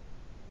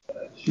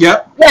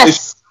 Yep.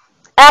 Yes.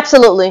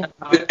 Absolutely.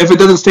 If it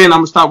doesn't stand, I'm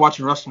going to stop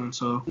watching wrestling.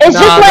 So it's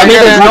just like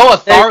there's no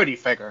authority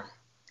figure.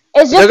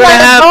 It's just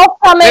like Dolph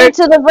coming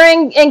to the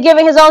ring and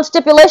giving his own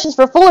stipulations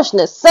for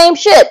foolishness. Same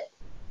shit.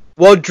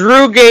 Well,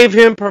 Drew gave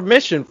him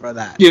permission for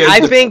that. Yeah, I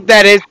think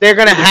that they're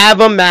going to have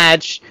a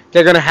match.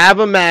 They're going to have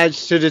a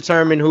match to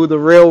determine who the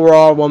real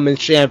Raw Women's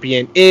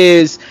Champion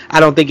is.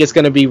 I don't think it's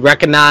going to be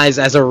recognized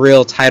as a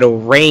real title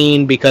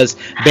reign because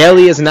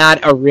Bayley is not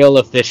a real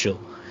official.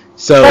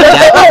 So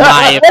that's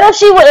my. What if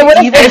she was a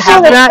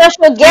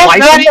special guest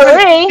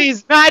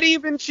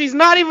referee? She's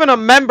not even a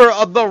member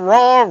of the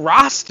Raw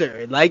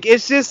roster. Like,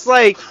 it's just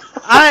like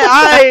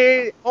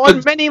I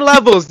on many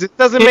levels it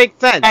doesn't make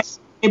sense.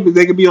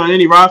 They could be on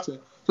any roster.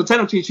 So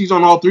technically, she's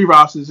on all 3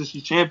 rosters and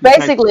she's champion.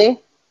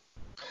 Basically.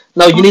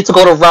 No, you need to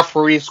go to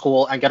referee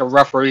school and get a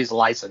referee's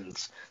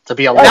license to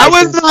be a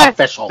licensed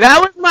official.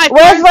 That was my.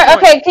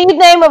 Okay, can you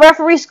name a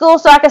referee school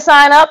so I can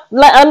sign up?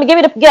 Let me give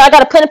me I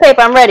got a pen and paper.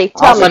 I'm ready.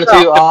 I'll send it to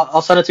you.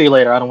 I'll send it to you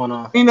later. I don't want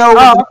to. You know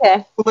what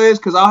okay. Is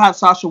because I'll have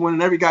Sasha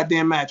winning every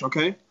goddamn match.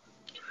 Okay,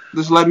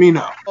 just let me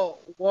know. Oh,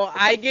 well,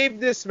 I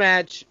gave this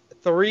match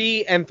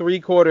 3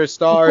 3/4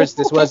 stars.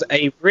 This was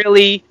a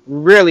really,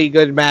 really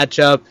good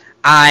matchup.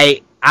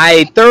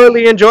 I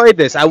thoroughly enjoyed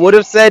this. I would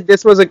have said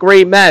this was a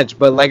great match,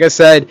 but like I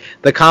said,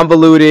 the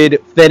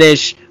convoluted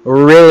finish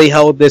really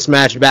held this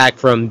match back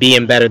from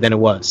being better than it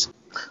was.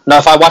 Now,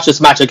 if I watch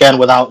this match again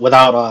without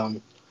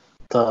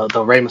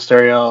the Rey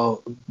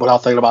Mysterio,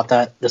 without thinking about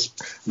that, this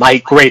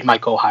grade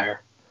might go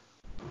higher.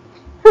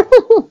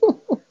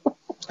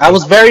 I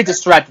was very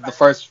distracted the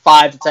first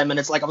 5 to 10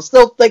 minutes. Like, I was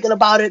still thinking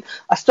about it.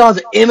 I still have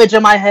the image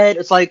in my head.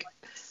 It's like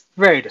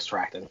very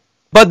distracting.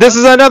 But this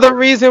is another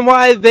reason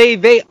why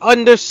they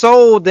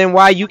undersold and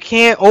why you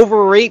can't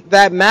overrate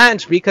that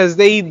match, because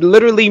they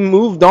literally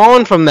moved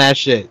on from that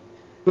shit.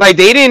 Like,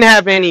 they didn't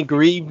have any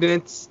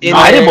grievance in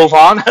there. I didn't move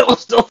on. I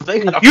was still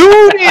thinking about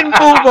You didn't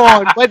move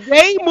on, but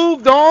they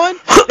moved on.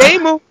 They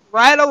moved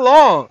right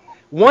along.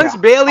 Once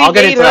Bayley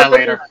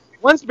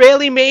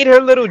made her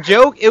little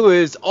joke, it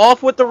was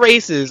off with the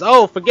races.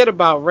 Oh, forget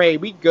about Ray.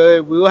 We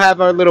good. We'll have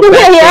our little Yeah,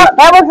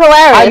 that was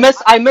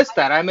hilarious. I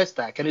missed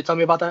that. Can you tell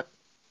me about that?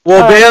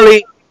 Well,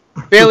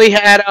 Bayley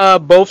had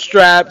both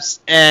straps,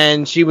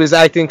 and she was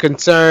acting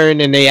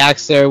concerned, and they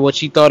asked her what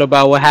she thought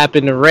about what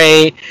happened to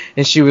Ray,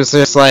 and she was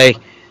just like,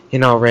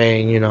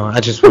 Ray, I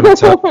just want to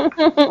tell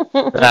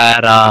you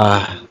that,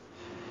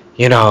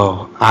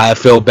 I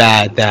feel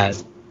bad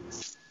that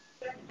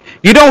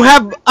you don't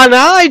have an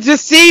eye to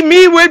see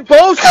me with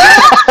both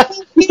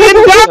straps.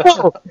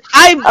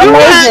 I do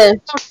have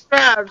both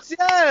straps,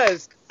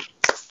 yes.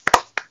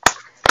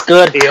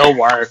 Good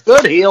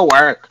heel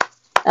work.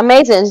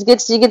 Amazing.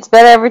 She gets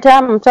better every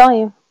time, I'm telling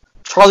you.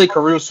 Charlie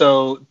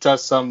Caruso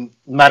does some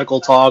medical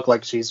talk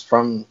like she's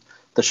from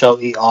the show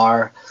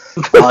ER.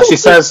 She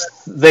says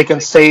they can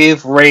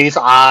save Ray's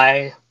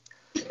eye.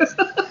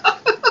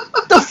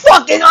 The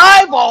fucking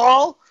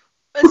eyeball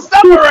is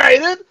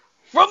separated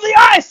from the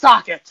eye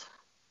socket.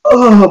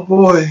 Oh,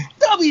 boy.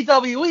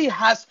 WWE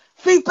has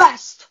the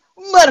best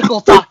medical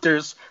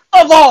doctors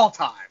of all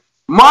time.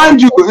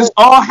 Mind you, this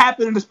all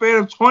happened in the span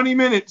of 20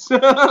 minutes.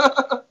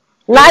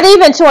 Not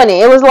even 20.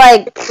 It was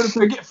like...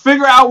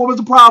 Figure out what was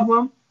the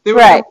problem. They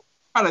were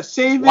trying to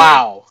save it.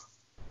 Wow.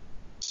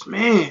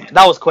 Man.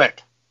 That was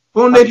quick.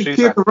 Well, they could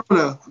clear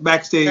Corona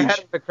backstage. Ahead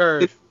of the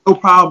curve. No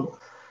problem.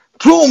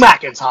 Drew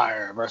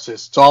McIntyre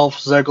versus Dolph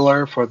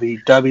Ziggler for the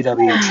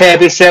WWE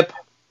Championship.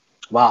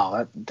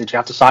 Wow, did you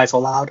have to sigh so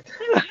loud?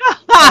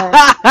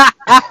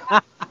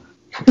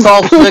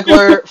 Dolph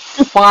Ziggler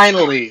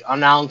finally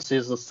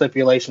announces the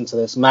stipulation to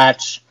this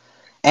match,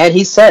 and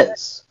he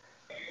says,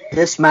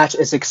 this match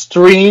is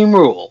Extreme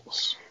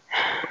Rules,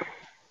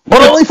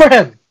 but only for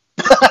him.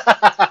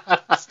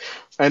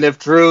 And if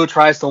Drew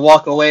tries to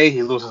walk away,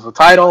 he loses the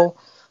title.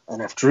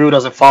 And if Drew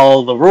doesn't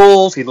follow the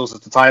rules, he loses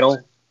the title.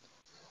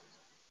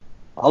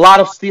 A lot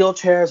of steel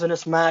chairs in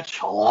this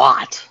match. A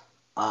lot.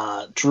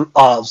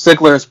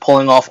 Ziggler is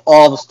pulling off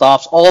all the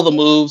stops, all the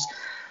moves,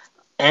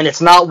 and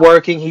it's not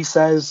working. He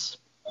says,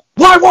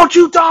 "Why won't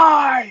you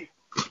die?"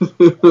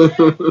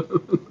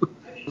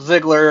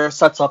 Ziggler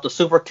sets up the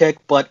super kick,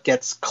 but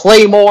gets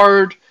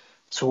claymored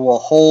to a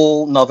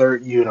whole nother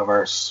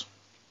universe.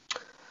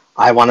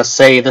 I want to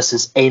say this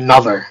is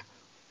another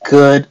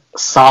good,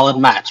 solid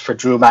match for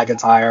Drew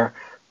McIntyre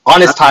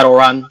on his title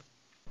run.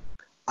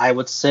 I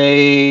would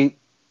say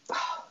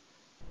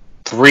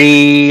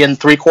 3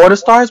 3/4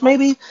 stars,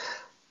 maybe.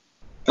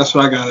 That's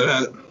what I got it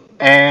at.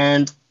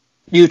 And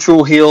you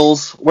true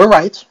heels were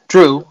right.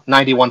 Drew,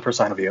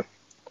 91% of you.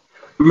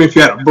 I mean, if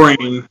you had a brain,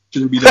 it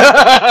shouldn't be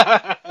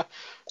that.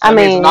 I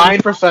mean,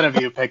 9%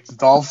 of you picked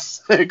Dolph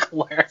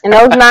Ziggler. And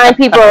those 9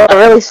 people are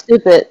really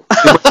stupid.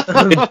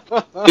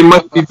 It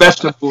must be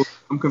vegetables.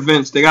 I'm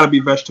convinced. They gotta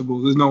be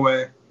vegetables. There's no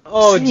way.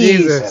 Oh,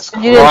 Jesus.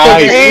 You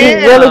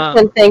really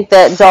couldn't think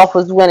that Dolph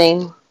was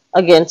winning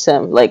against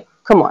him. Like,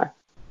 come on.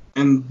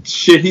 And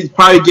shit,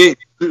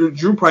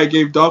 Drew probably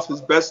gave Dolph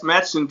his best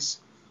match since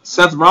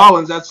Seth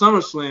Rollins at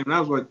SummerSlam.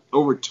 That was,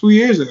 over 2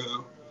 years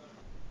ago.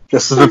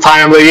 This is the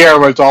time of the year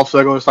where Dolph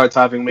Ziggler starts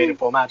having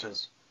meaningful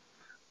matches.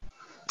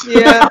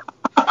 Yeah.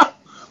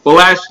 Well,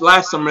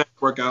 last summer that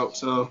worked out,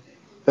 so.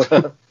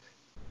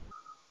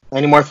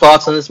 Any more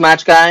thoughts on this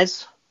match,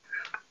 guys?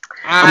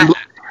 I'm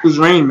loving Drew's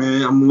reign,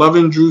 man. I'm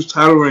loving Drew's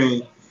title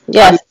reign.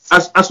 Yes.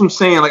 That's what I'm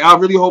saying. Like, I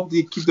really hope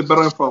they keep the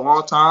belt on for a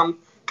long time.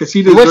 Because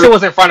he wish it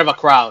was in front of a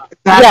crowd.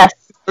 Yes.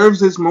 He deserves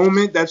this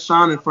moment that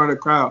shine in front of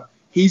the crowd.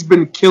 He's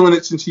been killing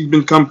it since he's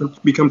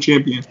become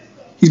champion.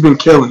 He's been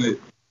killing it.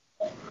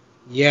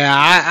 Yeah,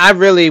 I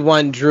really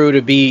want Drew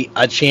to be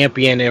a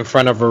champion in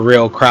front of a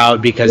real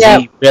crowd because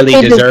he really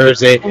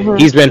deserves it. Mhm.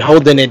 He's been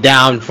holding it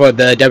down for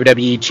the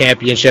WWE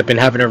Championship and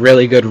having a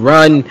really good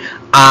run.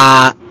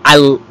 I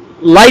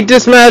like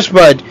this match,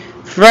 but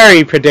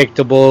very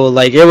predictable.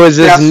 Like there was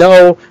just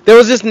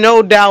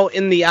no doubt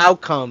in the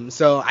outcome,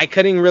 so I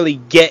couldn't really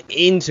get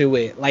into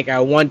it like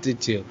I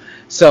wanted to.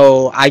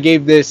 So I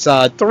gave this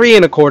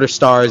 3.25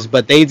 stars,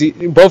 but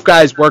both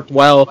guys worked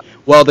well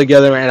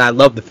together, and I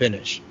love the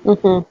finish.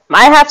 Mm-hmm.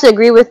 I have to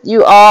agree with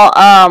you all.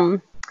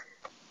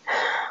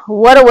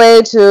 What a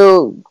way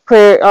to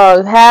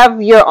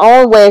have your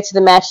own way to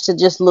the match to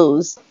just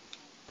lose.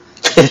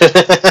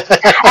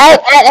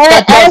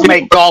 That does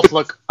make golf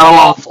look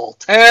awful,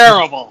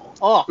 terrible.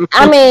 Oh.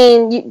 I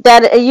mean,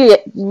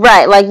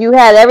 right? Like you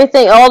had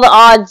everything, all the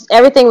odds,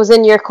 everything was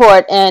in your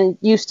court, and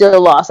you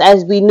still lost,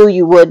 as we knew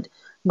you would.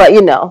 But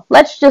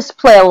let's just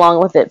play along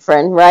with it,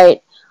 friend.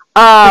 Right?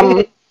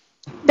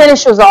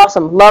 Finish was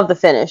awesome. Love the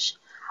finish.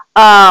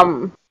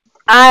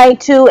 I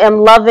too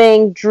am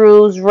loving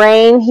Drew's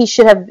reign. He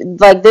should have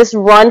this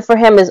run for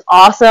him is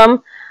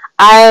awesome.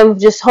 I am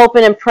just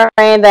hoping and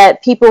praying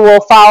that people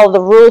will follow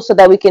the rules so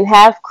that we can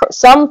have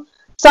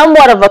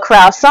somewhat of a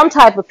crowd, some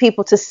type of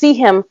people to see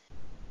him,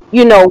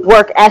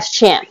 work as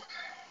champ.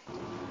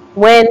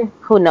 When,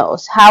 who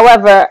knows?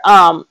 However,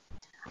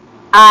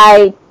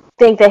 I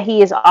think that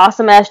he is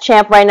awesome as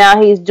champ right now.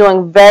 He's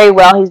doing very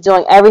well. He's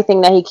doing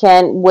everything that he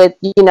can with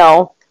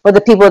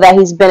the people that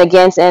he's been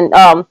against, and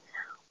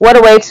what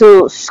a way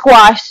to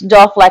squash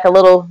Dolph like a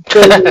little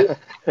baby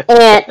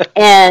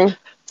and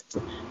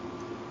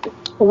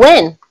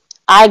win.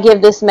 I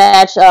give this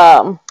match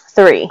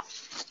 3.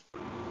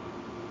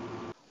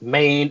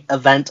 Main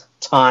event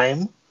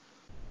time.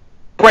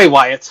 Bray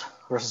Wyatt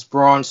versus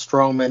Braun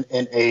Strowman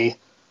in a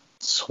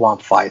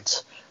swamp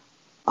fight.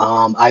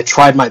 I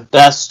tried my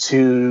best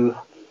to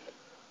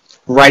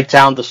write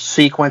down the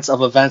sequence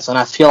of events, and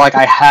I feel like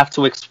I have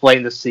to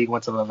explain the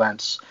sequence of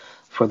events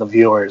for the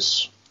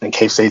viewers in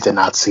case they did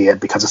not see it,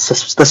 because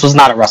this was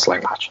not a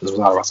wrestling match.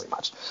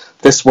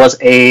 This was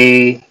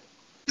a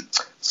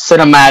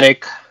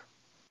cinematic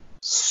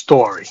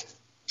story.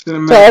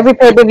 So every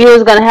pay-per-view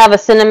is going to have a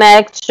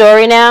cinematic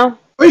story now?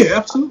 Oh, yeah,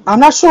 absolutely. I'm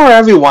not sure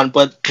everyone,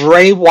 but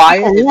Bray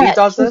Wyatt, if he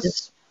does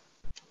this...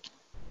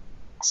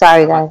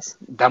 Sorry, guys.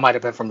 That might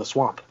have been from the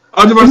swamp.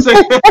 I was about to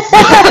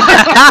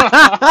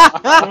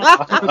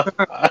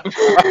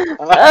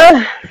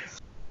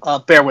say.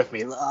 Bear with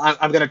me.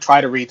 I'm going to try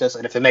to read this,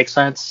 and if it makes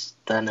sense,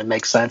 then it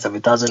makes sense. If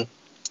it doesn't,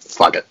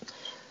 fuck it.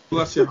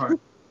 Bless your heart.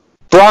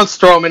 Braun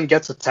Strowman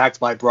gets attacked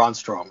by Braun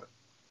Strowman.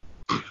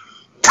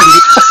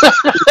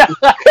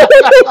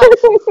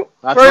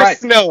 That's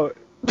First right. note.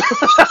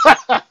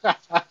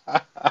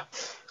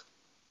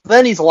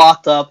 Then he's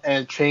locked up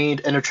and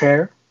chained in a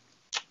chair.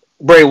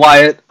 Bray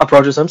Wyatt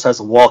approaches him,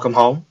 says, "Welcome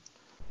home."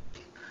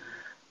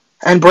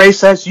 And Bray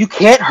says, "You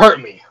can't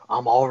hurt me.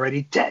 I'm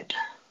already dead."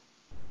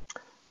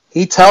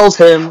 He tells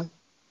him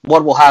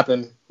what will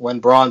happen when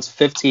Braun's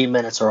 15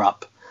 minutes are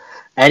up.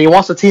 And he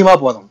wants to team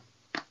up with him.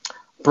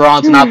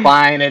 Braun's not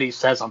buying it. He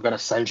says, "I'm going to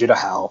send you to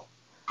hell."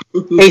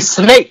 A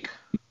snake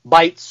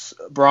bites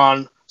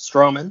Braun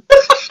Strowman.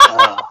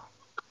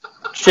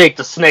 Shake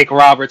the snake,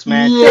 Roberts,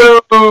 man.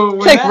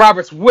 Shake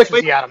Roberts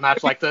wishes he had a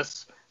match like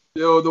this.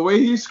 Yo, the way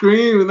he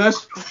screamed and that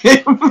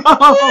came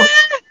out.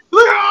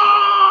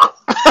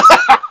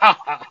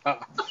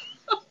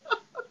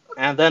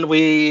 And then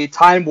we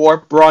time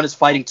warp. Braun is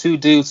fighting two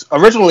dudes.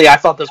 Originally, I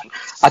thought this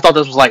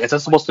was like, is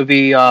this supposed to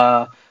be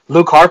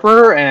Luke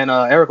Harper and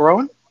Eric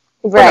Rowan?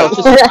 Right.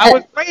 I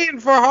was waiting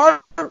for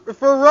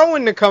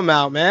Rowan to come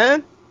out,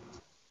 man.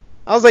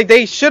 I was like,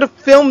 they should have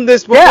filmed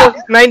this before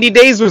 90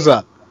 days was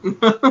up.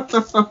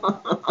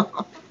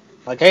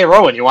 Like, hey,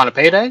 Rowan, you want a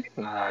payday?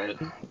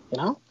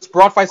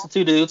 Braun fights the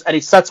two dudes, and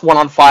he sets one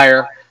on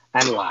fire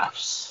and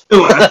laughs.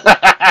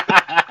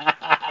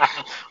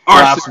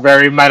 Laughs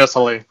very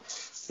menacingly.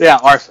 Yeah,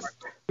 arson.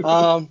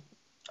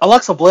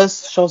 Alexa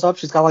Bliss shows up.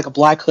 She's got like a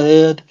black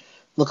hood.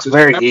 Looks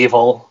very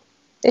evil.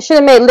 They should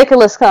have made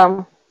Nicholas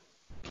come.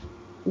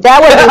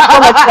 That would have been so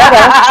much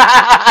better.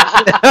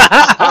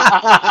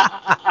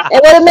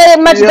 It would have made it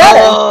much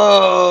better.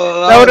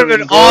 That would have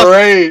been awesome.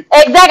 Great.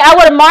 Exactly. I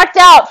would have marked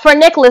out for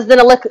Nicholas than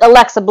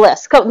Alexa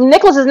Bliss.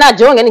 Nicholas is not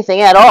doing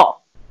anything at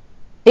all.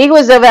 He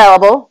was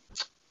available.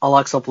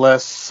 Alexa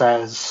Bliss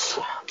says,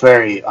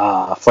 very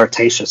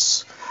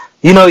flirtatious,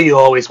 "You know you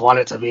always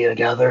wanted to be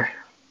together."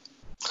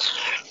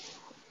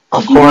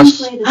 Of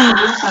course. God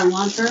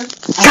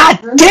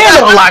damn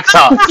it,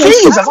 Alexa!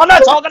 Jesus, I'm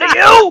not talking to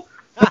you!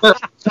 I'm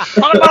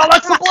talking about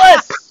Alexa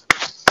Bliss!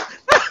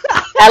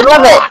 I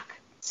love it.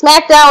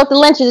 SmackDown with the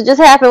lynches just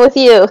happened with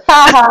you.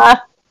 Ha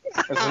ha.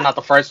 This is not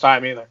the first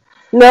time either.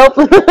 Nope.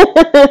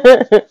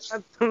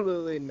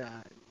 Absolutely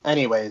not.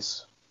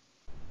 Anyways,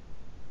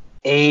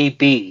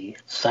 AB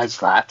says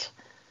that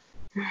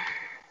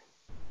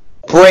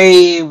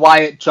Bray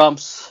Wyatt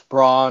jumps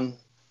Braun.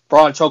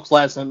 Braun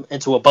chokeslams him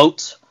into a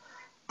boat.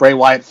 Bray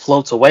Wyatt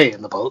floats away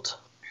in the boat.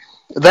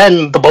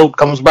 Then the boat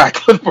comes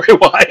back with Bray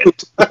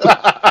Wyatt.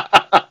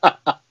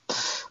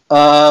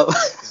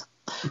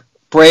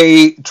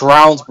 Bray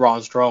drowns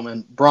Braun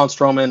Strowman. Braun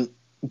Strowman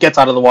gets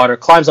out of the water,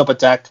 climbs up a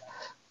deck.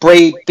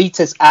 Bray beats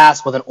his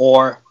ass with an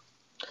oar.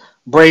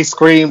 Bray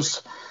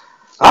screams,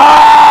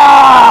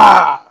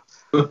 "Ah!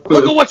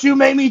 Look at what you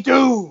made me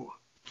do!"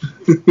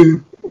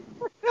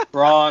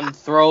 Braun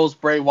throws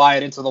Bray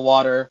Wyatt into the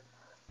water,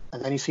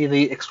 and then you see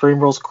the Extreme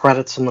Rules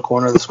credits in the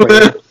corner of the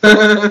screen.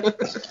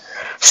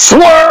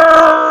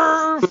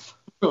 Swerve!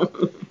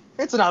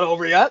 It's not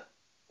over yet.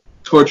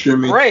 Torture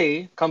me.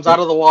 Bray comes out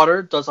of the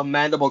water, does a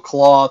mandible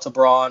claw to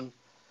Braun,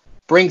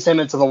 brings him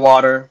into the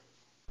water.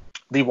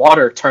 The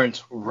water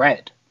turns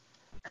red.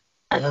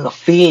 And then the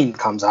Fiend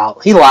comes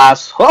out. He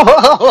laughs.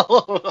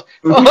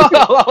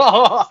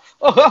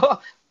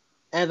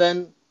 And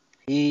then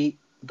the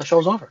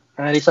show's over.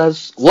 And he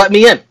says, "Let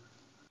me in."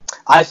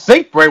 I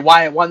think Bray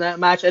Wyatt won that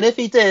match. And if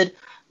he did,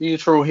 you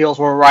true heels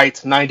were right.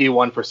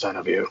 91%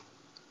 of you.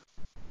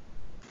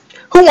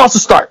 Who wants to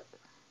start?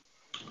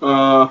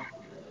 I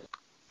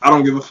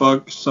don't give a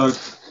fuck.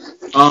 Sucks.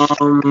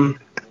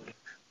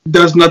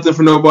 Does nothing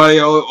for nobody.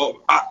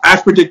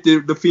 As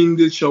predicted, the Fiend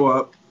did show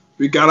up.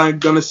 We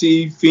gonna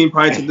see Fiend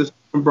probably take this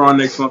from Braun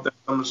next month at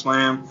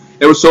SummerSlam.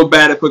 It was so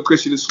bad it put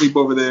Chrissy to sleep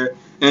over there.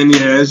 And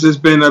yeah, it's just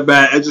a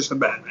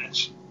bad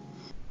match.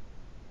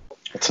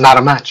 It's not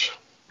a match.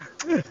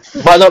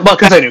 But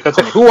continue.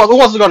 Who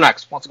wants to go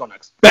next?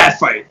 Bad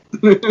fight.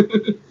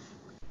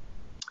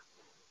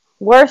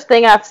 Worst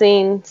thing I've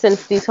seen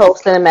since these whole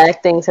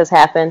cinematic things has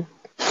happened.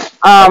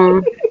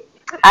 I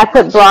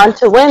put Braun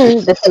to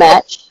win this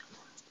match.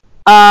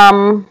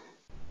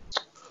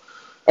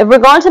 If we're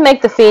going to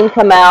make the Fiend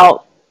come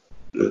out,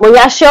 well,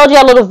 I showed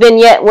you a little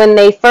vignette when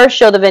they first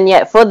showed the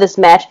vignette for this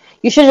match.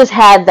 You should have just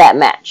had that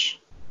match,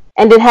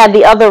 and then had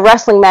the other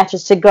wrestling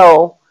matches to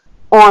go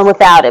on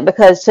without it.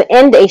 Because to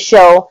end a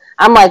show,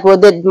 I'm like, well,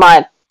 did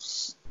my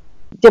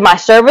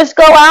service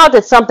go out?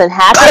 Did something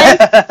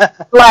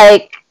happen?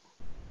 Like,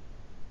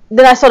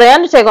 then I saw the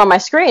Undertaker on my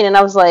screen, and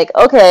I was like,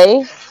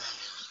 okay.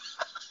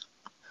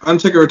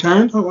 Undertaker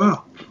returned? Oh,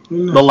 wow.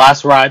 The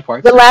last ride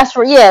part.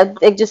 Yeah,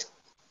 it just...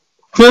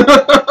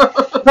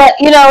 But,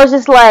 it's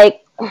just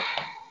like...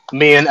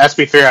 Me and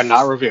SB3 are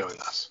not reviewing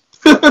this.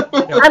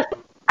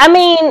 I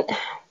mean,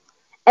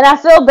 and I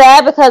feel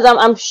bad because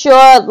I'm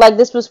sure, like,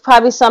 this was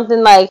probably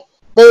something, like,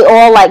 they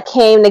all, like,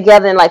 came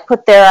together and, like,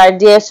 put their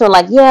ideas to,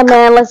 like, yeah,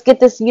 man, let's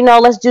get this,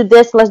 let's do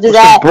this, let's do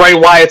that. Bray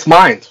Wyatt's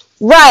mind.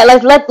 Right,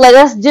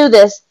 let's do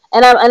this.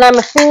 And I'm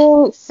a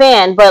Fiend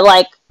fan, but,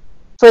 like,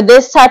 for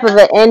this type of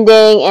an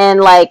ending, and,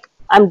 like,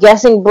 I'm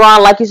guessing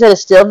Braun, like you said,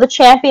 is still the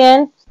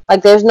champion.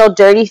 Like, there's no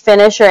dirty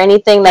finish or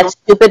anything that's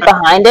stupid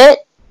behind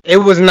it. It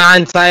was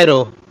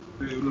non-title.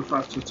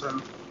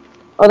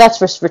 Oh, that's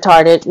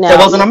retarded. No. It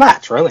wasn't a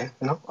match, really.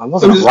 It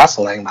wasn't a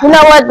wrestling match. You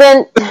know what,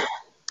 then?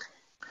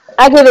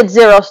 I give it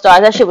 0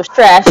 stars. That shit was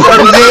trash. That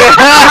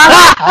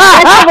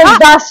shit was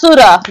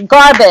basura.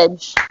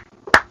 Garbage.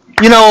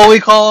 You know what we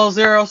call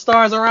 0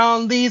 stars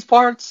around these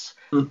parts?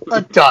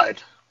 A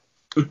dud.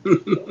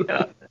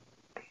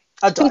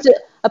 A dud.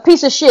 A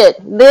piece of shit.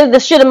 There's the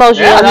shit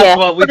emoji on here.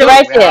 What we Put do. it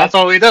right there. That's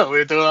what we do.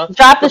 We do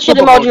Drop the shit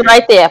emoji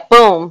right there.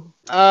 Boom.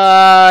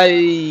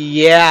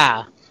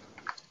 Yeah.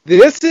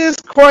 This is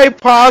quite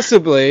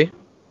possibly...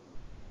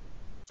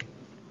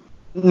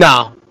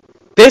 No.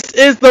 This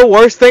is the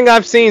worst thing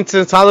I've seen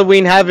since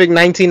Halloween Havoc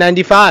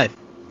 1995.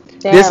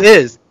 Damn.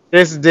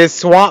 This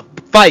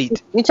swamp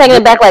fight. You taking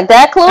it back like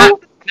that, Clue?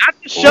 Not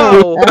the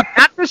show.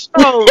 Not the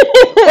show.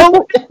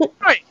 Oh,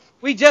 right.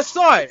 We just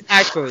saw it,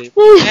 actually.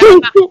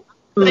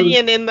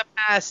 And in the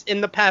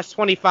past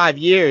 25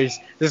 years,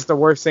 this is the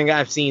worst thing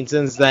I've seen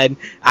since then.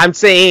 I'm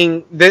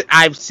saying that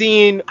I've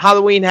seen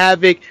Halloween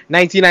Havoc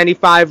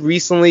 1995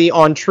 recently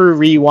on True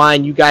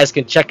Rewind. You guys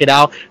can check it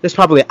out. There's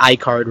probably an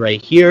iCard right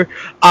here.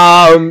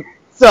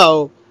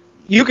 So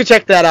you can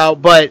check that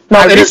out. But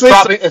no,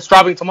 it's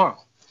dropping tomorrow.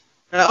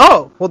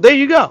 Oh, well, there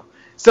you go.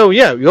 So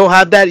yeah, you'll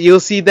have that. You'll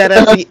see that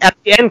at the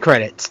end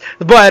credits.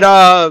 But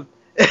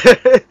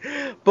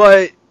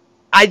but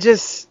I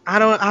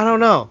don't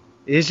know.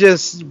 It's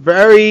just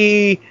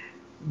very,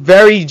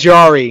 very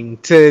jarring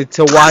to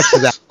watch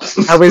that.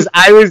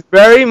 I was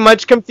very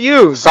much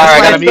confused. Sorry,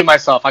 I gotta mute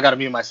myself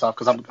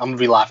because I'm gonna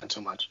be laughing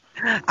too much.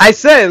 I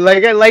said,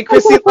 like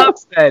Chrissy Love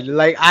said,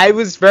 like, I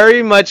was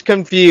very much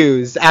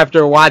confused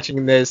after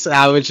watching this.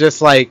 I was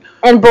just like...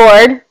 And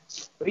bored?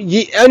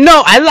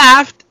 No, I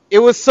laughed. It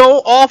was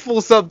so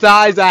awful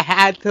sometimes I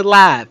had to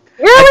laugh.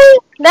 Really?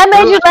 That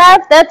made you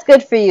laugh? That's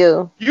good for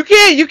you. You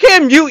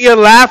can't mute your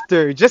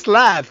laughter. Just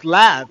laugh.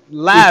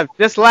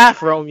 Just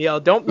laugh, Romeo.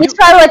 Don't mute. He's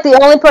probably like the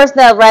only person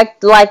that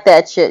liked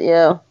that shit,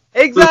 yo.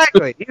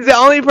 Exactly. He's the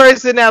only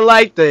person that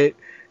liked it,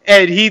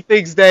 and he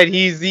thinks that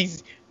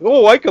he's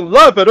I can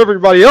laugh at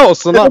everybody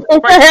else. And not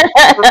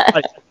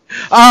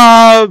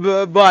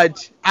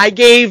but I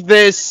gave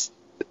this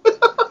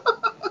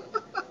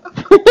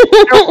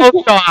 0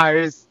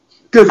 stars.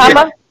 How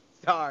much?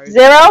 Stars.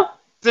 0?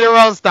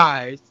 0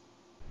 stars.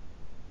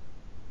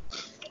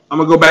 I'm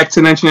gonna go back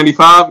to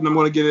 1995, and I'm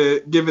gonna give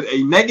it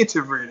a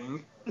negative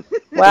rating.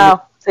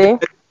 Wow. See?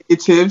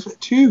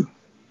 -2.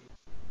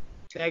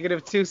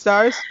 -2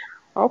 stars.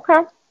 Okay.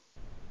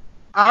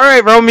 All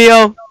right,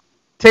 Romeo,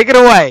 take it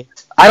away.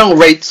 I don't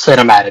rate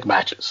cinematic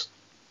matches.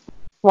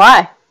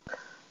 Why?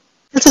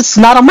 It's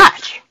not a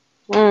match.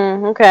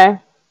 Okay.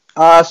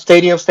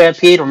 Stadium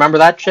Stampede, remember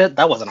that shit?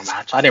 That wasn't a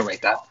match. I didn't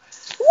rate that.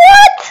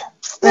 What?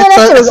 Man,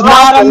 that shit was It's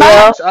not a awesome,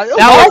 match. yo.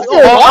 That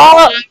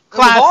was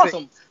Classic.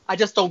 Awesome. I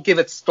just don't give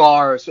it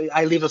stars.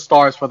 I leave the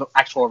stars for the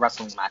actual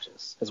wrestling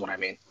matches, is what I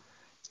mean.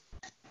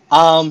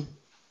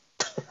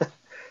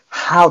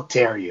 How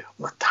dare you?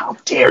 How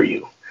dare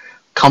you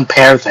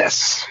compare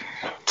this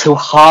to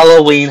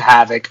Halloween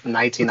Havoc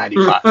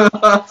 1995?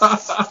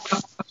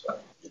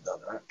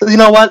 You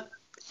know what?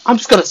 I'm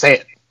just gonna say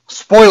it.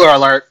 Spoiler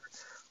alert.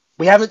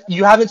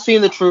 You haven't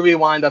seen the True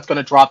Rewind that's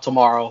gonna drop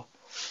tomorrow.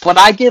 But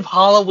I give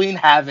Halloween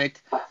Havoc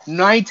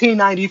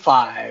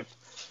 1995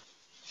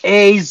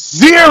 a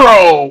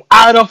 0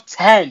 out of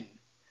 10.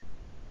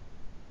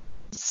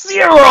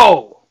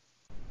 0!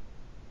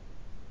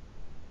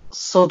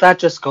 So that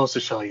just goes to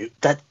show you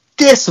that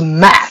this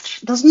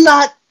match does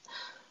not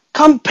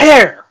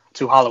compare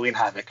to Halloween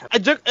Havoc.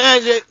 Drunk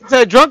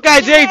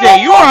guy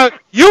JJ,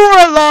 you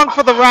were along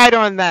for the ride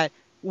on that.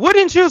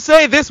 Wouldn't you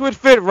say this would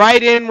fit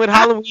right in with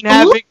Halloween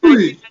Havoc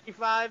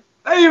 1995?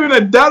 Not even a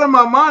doubt in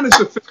my mind is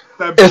to fit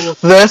that. If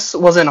this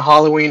was in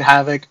Halloween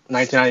Havoc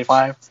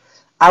 1995,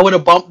 I would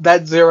have bumped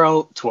that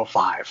 0 to a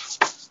 5.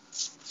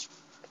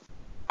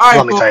 All right,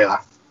 let me tell you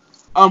that.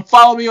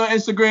 Follow me on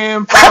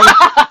Instagram,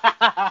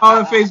 follow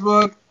on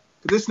Facebook.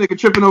 This nigga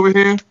tripping over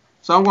here,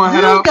 so I'm gonna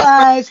head out. You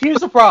guys, here's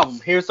the problem.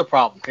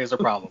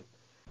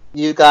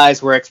 You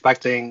guys were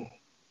expecting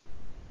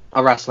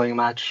a wrestling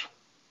match.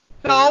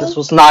 No. This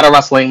was not a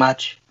wrestling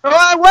match. No,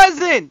 I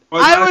wasn't.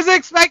 I was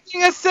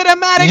expecting a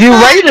cinematic. You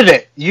match. rated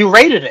it. You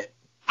rated it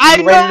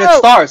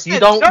stars. You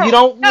don't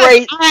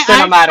rate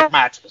cinematic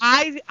matches.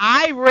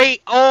 I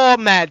rate all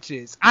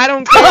matches. I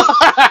don't care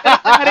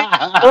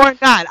cinematic or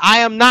not. I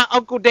am not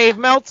Uncle Dave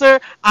Meltzer.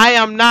 I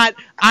am not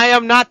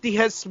the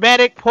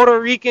Hispanic Puerto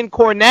Rican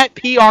cornet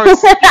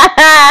PRC.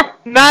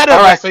 Not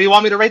all right. So you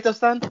want me to rate this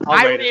then?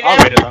 I'll rate it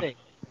then.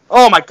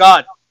 Oh my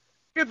god.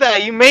 Look at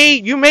that.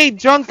 You made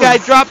Drunk Guy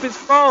drop his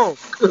phone.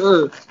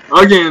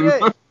 Again.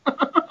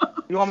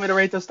 You want me to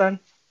rate this then?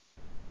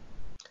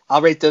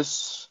 I'll rate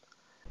this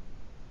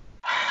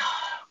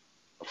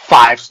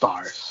 5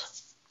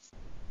 stars.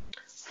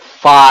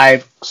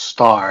 5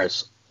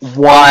 stars.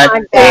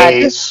 What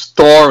a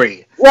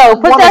story. Yo,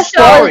 put that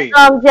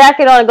show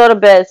jacket on and go to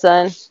bed,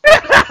 son.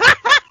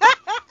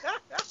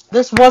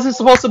 This wasn't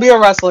supposed to be a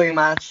wrestling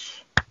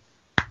match.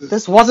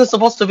 This wasn't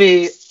supposed to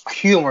be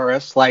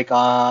humorous like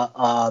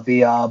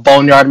the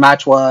Boneyard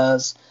match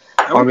was,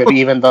 or maybe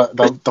even the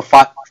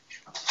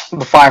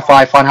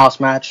Firefly Funhouse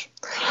match.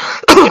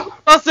 It's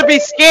supposed to be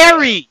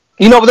scary.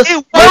 You know this.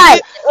 It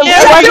wasn't.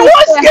 It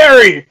was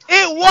scary.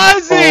 It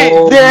wasn't.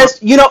 Oh, this.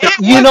 You know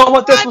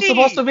what this was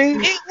supposed to be.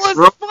 It was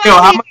funny. Yo,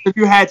 how much have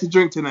you had to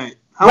drink tonight?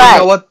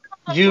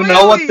 You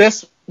know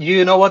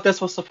what this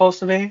was supposed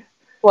to be?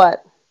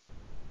 What?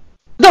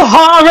 The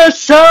horror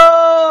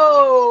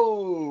show.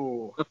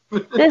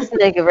 This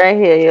nigga right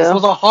here, yo. This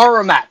was a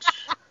horror match.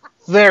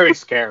 Very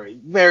scary.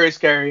 Very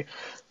scary.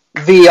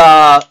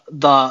 The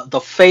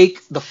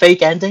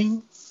fake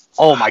ending.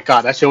 Oh my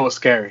god, that shit was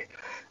scary.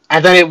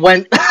 And then it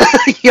went,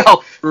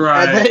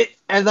 right.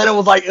 And then it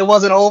was like it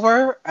wasn't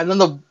over. And then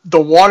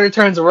the water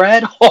turns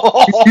red.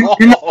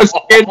 You know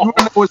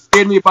what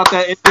scared me about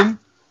that ending?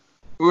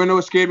 You know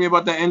what scared me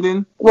about that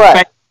ending? What? The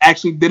fact it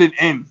actually didn't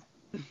end.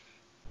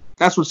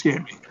 That's what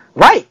scared me.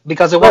 Right,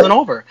 because it wasn't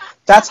over.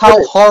 That's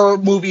how horror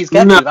movies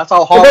get you. That's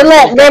how horror. They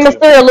let Rey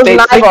Mysterio lose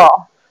an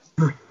eyeball.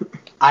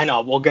 I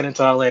know. We'll get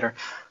into that later.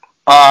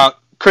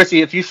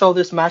 Chrissy, if you show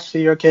this match to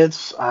your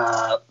kids,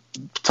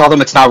 tell them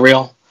it's not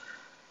real.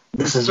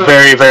 This is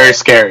very, very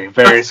scary.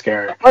 Very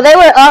scary. Well, they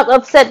were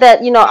upset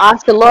that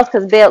Oscar lost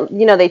because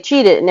they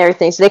cheated and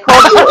everything. So they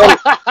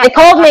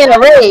called me in a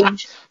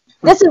rage.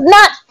 This is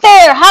not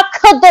fair. How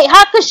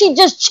could she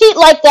just cheat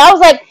like that? I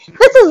was like,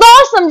 this is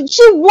awesome.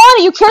 She won.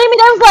 Are you kidding me?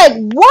 They was like,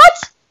 what?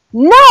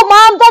 No,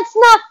 Mom, that's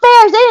not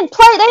fair. They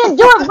didn't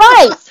do it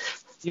right.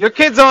 Your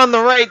kids are on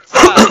the right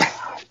side.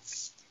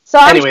 So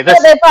anyway,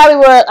 they probably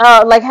were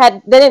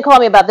they didn't call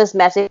me about this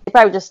match. They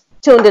probably just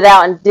tuned it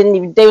out and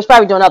they was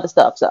probably doing other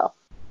stuff. So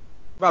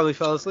probably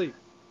fell asleep.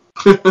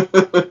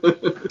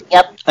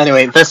 Yep.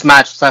 Anyway, this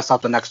match sets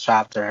up the next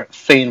chapter.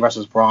 Fiend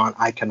versus Braun.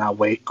 I cannot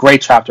wait.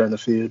 Great chapter in the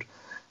feud.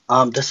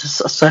 This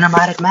is a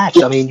cinematic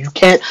match. I mean,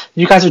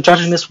 you guys are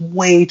judging this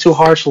way too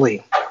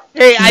harshly.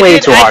 Hey,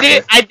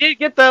 I did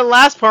get the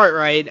last part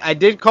right. I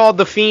did call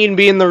the Fiend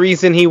being the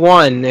reason he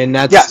won, and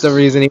that's the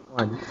reason he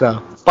won.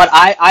 So, but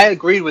I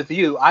agreed with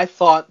you. I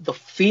thought the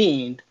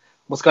Fiend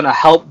was gonna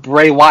help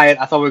Bray Wyatt.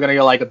 I thought we were gonna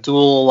get like a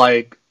duel,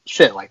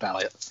 shit like that.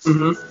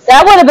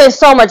 That would have been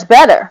so much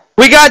better.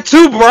 We got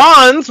 2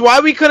 Brawns. Why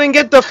we couldn't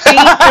get the Fiend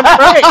and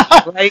Bray?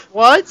 Like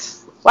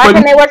what? Why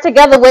couldn't they work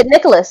together with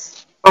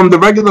Nicholas? The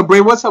regular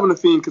Bray was helping the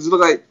Fiend because it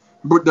looked like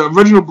the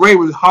original Bray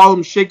was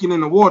Harlem shaking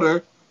in the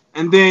water,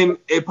 and then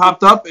it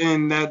popped up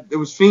and that it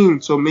was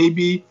Fiend. So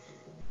maybe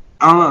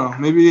I don't know.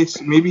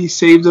 Maybe he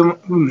saved him.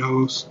 Who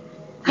knows?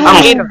 He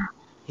ate him.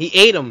 He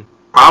ate him.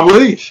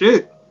 Probably.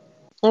 Shit.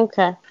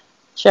 Okay.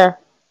 Sure.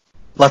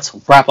 Let's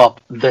wrap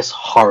up this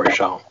horror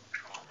show.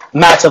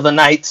 Match of the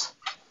night.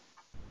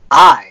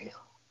 I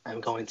am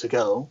going to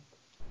go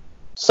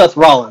Seth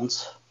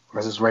Rollins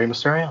versus Rey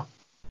Mysterio.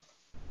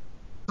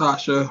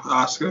 Sasha,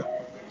 Asuka.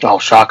 Oh,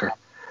 shocker.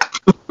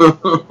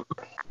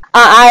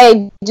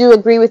 I do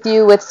agree with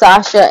you with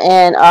Sasha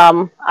and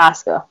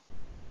Asuka.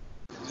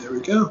 There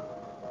we go.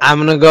 I'm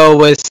gonna go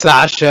with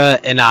Sasha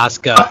and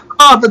Asuka.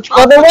 Oh, they're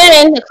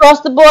winning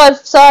across the board.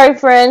 Sorry,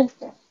 friend.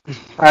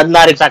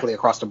 Not exactly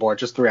across the board,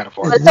 just 3 out of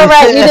 4. It's all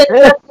right. You didn't.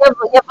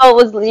 Your vote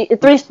was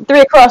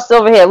three across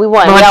over here. We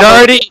won.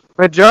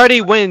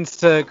 Majority wins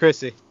to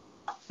Chrissy.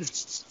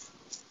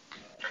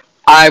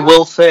 I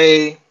will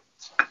say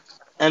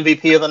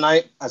MVP of the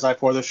night as I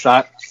pour this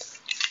shot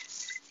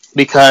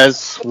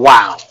because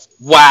wow.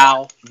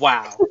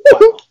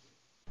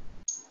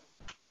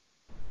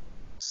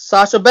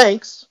 Sasha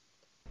Banks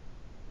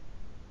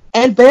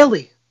and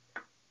Bayley,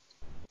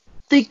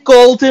 the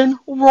golden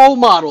role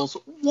models.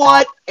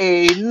 What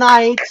a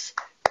night!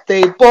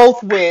 They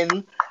both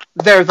win.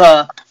 They're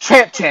the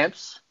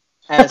champs,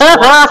 as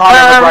what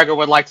Conor McGregor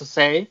would like to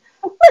say.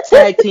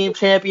 Tag team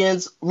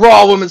champions,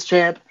 Raw Women's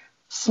champ,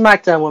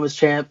 SmackDown Women's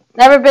champ.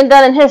 Never been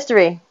done in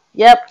history.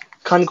 Yep.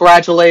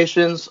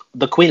 Congratulations.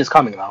 The Queen is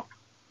coming though.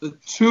 The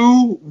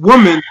 2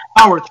 women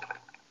power.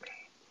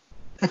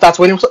 If that's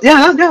what he was,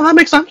 yeah, that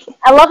makes sense.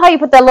 I love how you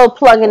put that little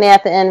plug in there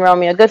at the end,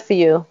 Romeo. Good for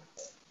you.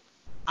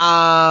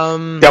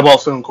 Yeah, well,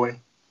 soon, Queen.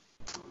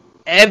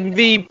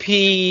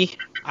 MVP.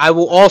 I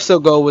will also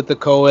go with the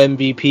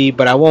co-MVP,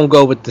 but I won't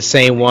go with the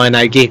same one.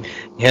 We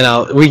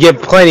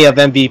give plenty of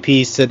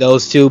MVPs to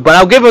those two, but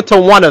I'll give it to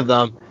one of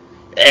them,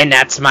 and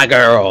that's my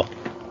girl,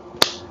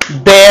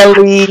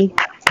 Bayley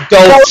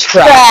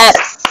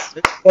Dostraps.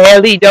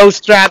 Bayley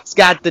Dostraps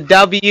got the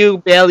W.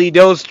 Bayley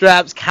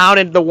Dostraps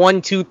counted the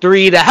 1, 2,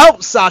 3 to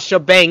help Sasha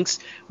Banks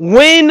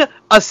win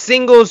a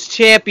singles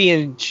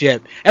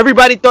championship.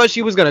 Everybody thought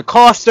she was going to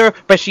cost her,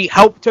 but she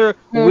helped her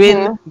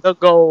win the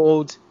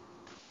gold.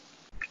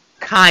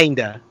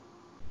 Kinda.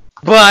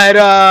 But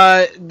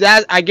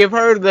that I give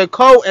her the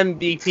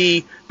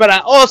co-MVP, but I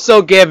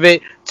also give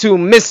it to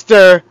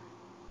Mr.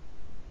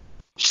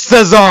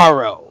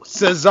 Cesaro.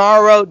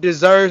 Cesaro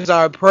deserves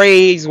our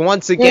praise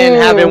once again,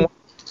 having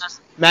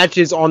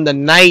matches on the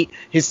night.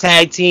 His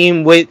tag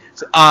team with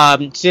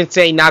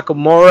Shinsuke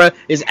Nakamura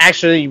is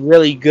actually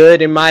really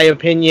good in my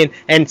opinion,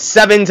 and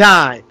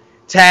 7-time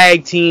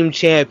tag team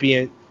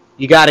champion.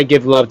 You gotta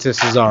give love to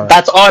Cesaro.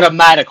 That's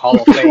automatic Hall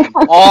of Fame.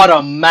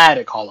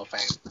 Automatic Hall of Fame.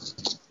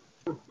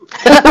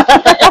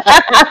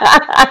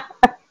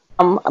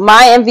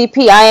 My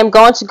MVP, I am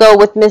going to go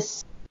with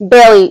Miss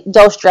Bayley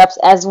Dostraps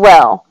as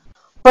well,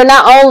 for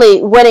not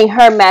only winning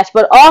her match,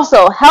 but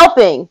also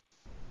helping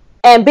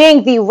and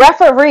being the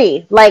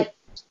referee. Like,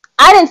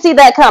 I didn't see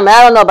that coming.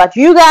 I don't know about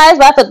you guys,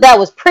 but I thought that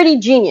was pretty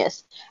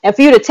genius. And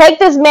for you to take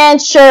this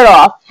man's shirt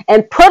off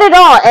and put it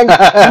on and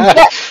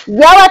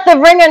yell at the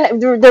ring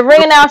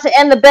announcer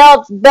and the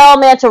bell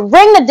man to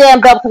ring the damn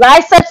bell because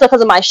I said so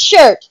because of my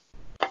shirt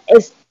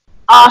is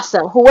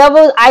awesome.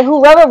 Whoever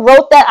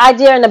wrote that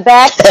idea in the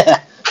back,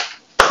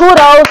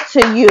 kudos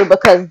to you,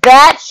 because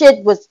that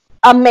shit was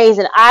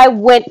amazing. I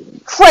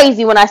went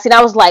crazy when I seen it.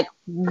 I was like,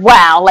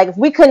 wow, like if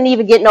we couldn't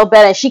even get no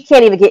better and she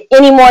can't even get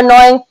any more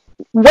annoying,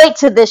 wait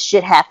till this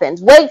shit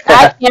happens. I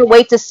can't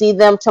wait to see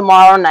them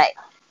tomorrow night.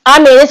 I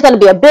mean, it's going to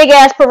be a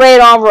big-ass parade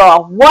on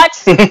Raw. What?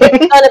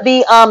 It's going to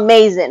be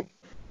amazing.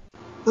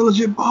 The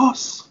legit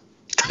boss.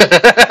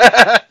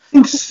 The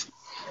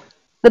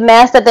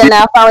mask that they're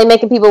now finally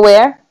making people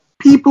wear?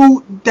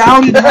 People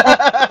doubted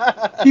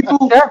her.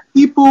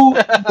 People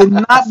did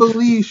not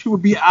believe she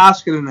would be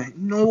Asuka tonight.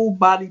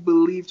 Nobody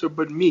believed her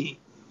but me.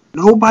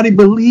 Nobody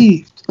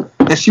believed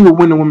that she would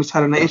win the women's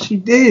title tonight, and she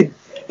did.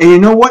 And you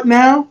know what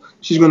now?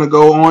 She's going to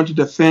go on to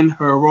defend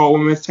her Raw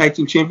Women's Tag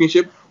Team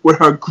Championship with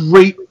her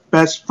great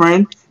best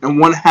friend and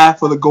one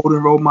half of the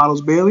Golden Role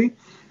Models, Bayley.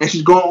 And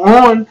she's going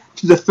on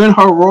to defend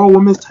her Raw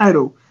Women's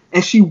title.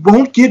 And she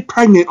won't get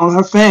pregnant on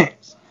her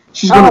fans.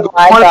 She's going to go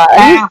on.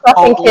 Are you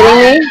fucking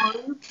kidding me?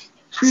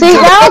 See,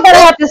 now I'm going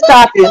to have to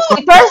stop you.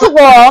 First of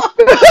all,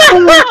 the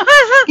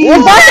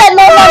fact that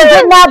no one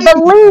did not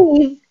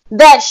believe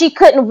that she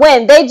couldn't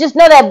win. They just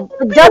know that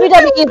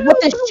WWE is with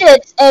the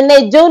shits and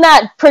they do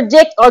not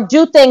predict or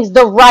do things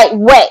the right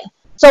way.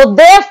 So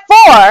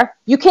therefore,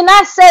 you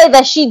cannot say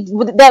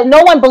that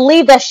no one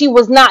believed that she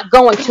was not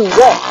going to win.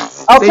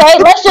 Okay,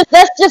 let's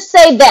just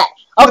say that.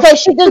 Okay,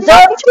 she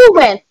deserved to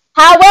win.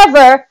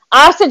 However,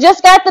 Asuka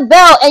just got the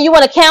belt, and you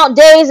want to count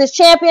days as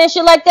champion and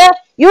shit like that?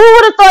 You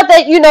would have thought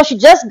that she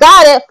just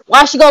got it.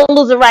 Why she gonna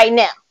lose it right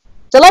now?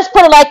 So let's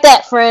put it like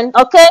that, friend.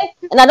 Okay?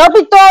 And I don't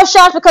be throwing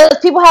shots because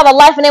people have a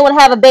life and they want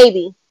to have a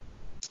baby.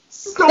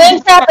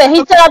 Things happen. He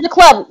took out the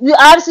club. You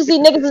obviously see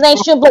niggas that ain't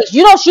shooting blanks.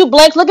 You don't shoot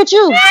blanks. Look at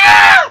you. Don't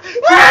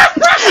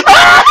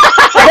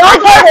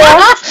go there.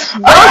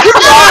 Don't do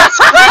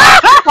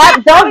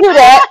that. Don't do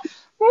that.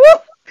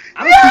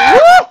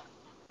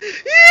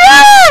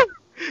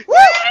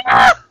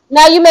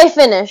 Now you may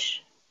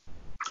finish.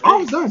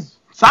 Oh, it's done.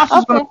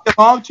 Sasha's going to be the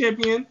long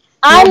champion.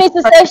 I need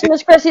to say,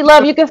 Miss Chrissy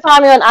Love, you can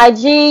find me on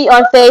IG,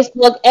 on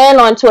Facebook, and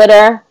on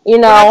Twitter. You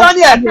know. Not done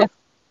yet.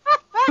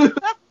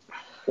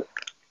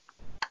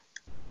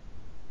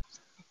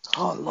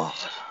 Oh, Lord.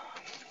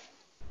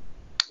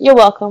 You're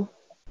welcome.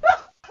 That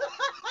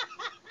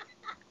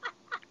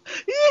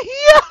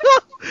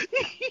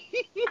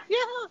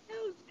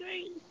was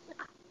great.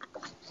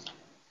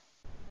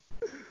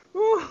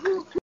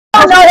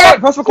 I know that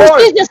Press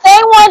record. she's the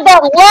same one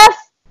that left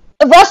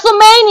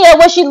WrestleMania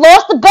when she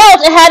lost the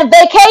belt and had a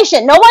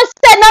vacation. No one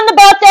said nothing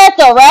about that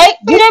though, right?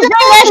 You didn't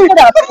bring that shit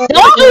up.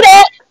 Don't do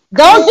that.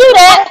 Don't do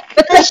that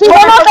because she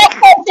went on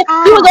vacation.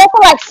 She was off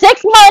for like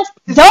 6 months.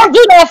 Don't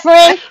do that,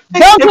 friend.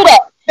 Don't do that.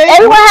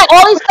 Everyone had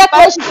all these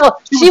speculations. So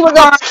she was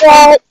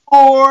upset.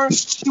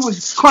 She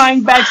was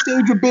crying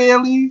backstage with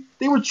Bailey.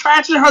 They were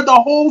trashing her the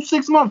whole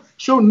 6 months.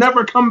 She'll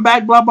never come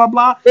back. Blah blah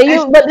blah. But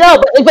you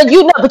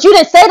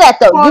didn't say that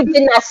though. You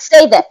did not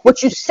say that.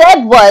 What you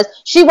said was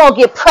she won't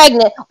get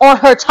pregnant on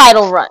her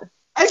title run.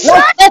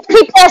 Exactly. Let's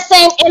keep that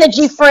same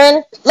energy,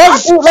 friend.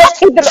 Let's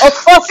keep it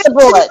across the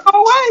board.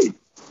 No way.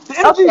 The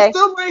energy is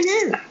still right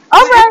here.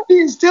 All right. The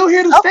energy is still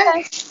here to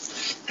stay.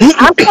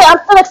 I'm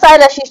still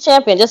excited that she's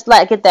champion. Just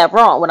like get that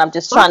wrong when I'm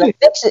just trying to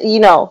fix it.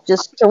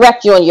 Just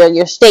correct you on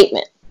your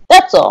statement.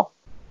 That's all.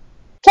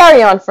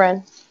 Carry on,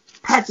 friend.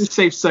 Practice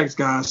safe sex,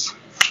 guys.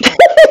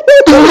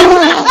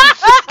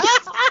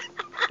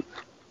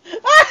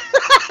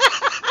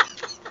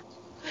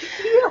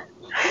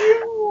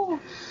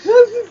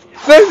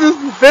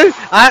 This.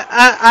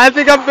 I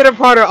think I've been a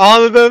part of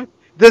all of them.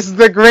 This is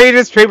the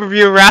greatest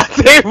pay-per-view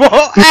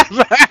roundtable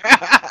ever.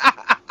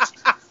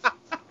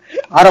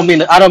 I don't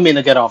mean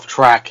to get off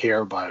track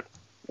here, but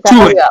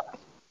Hurry up.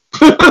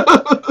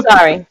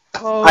 Sorry.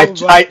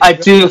 I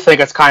do think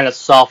it's kind of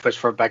selfish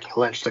for Becky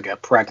Lynch to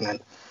get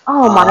pregnant.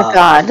 Oh my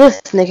God,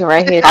 this nigga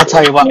right here. I'll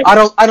tell you what. I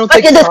don't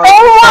think the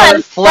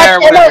Charlotte Flair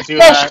would ever do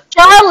that.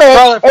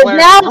 Charlotte is Flair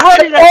now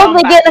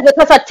only getting it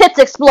because her tits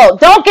explode.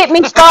 Don't get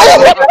me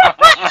started.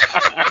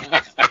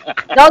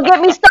 Don't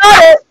get me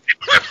started.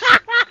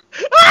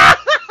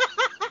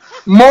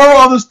 Moral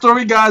of the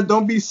story, guys: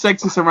 don't be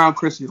sexist around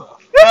Chrissy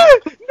Love.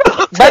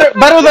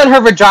 Better than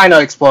her vagina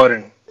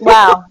exploding.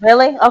 Wow,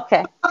 really?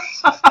 Okay.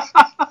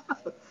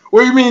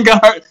 What do you mean,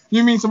 God?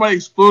 You mean somebody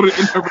exploded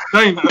in her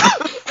vagina?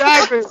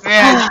 Exactly,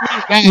 man.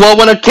 Well,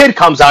 when a kid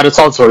comes out, it's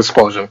also an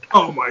explosion.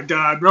 Oh my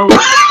God, bro! Charlotte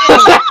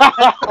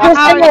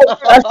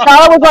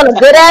was on a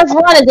good ass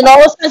run, and then all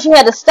of a sudden she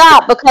had to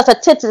stop because her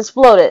tits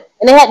exploded,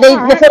 and they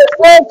for the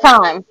third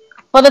time.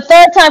 For the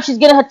third time, she's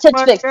getting her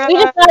tits fixed. We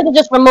decided to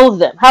just remove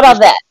them. How about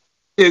that?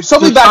 Yeah,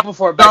 She'll be back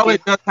before Becky.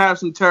 Charlotte does have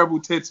some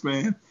terrible tits,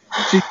 man.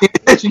 She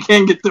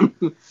can't get them.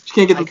 She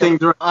can't get them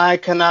things right. I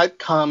cannot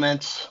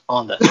comment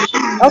on this.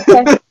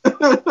 Okay.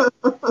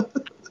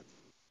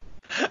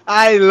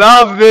 I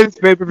love this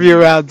pay-per-view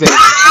roundtable.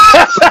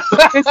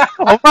 So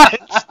much.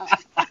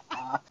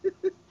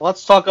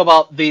 Let's talk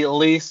about the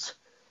least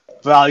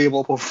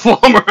valuable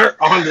performer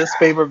on this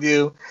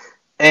pay-per-view,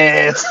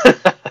 and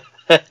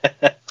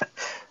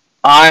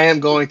I am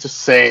going to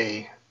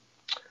say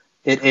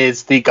it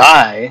is the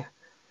guy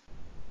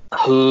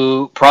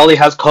who probably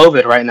has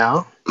COVID right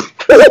now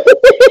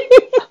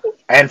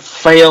and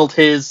failed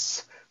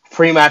his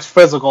pre-match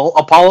physical,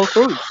 Apollo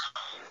Crews.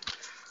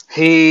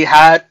 He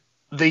had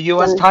the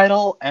U.S.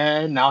 title,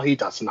 and now he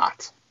does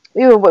not.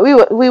 We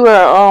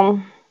were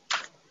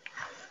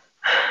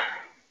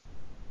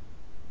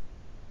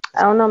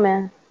I don't know,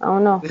 man. I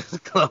don't know.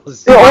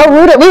 Close. We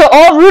were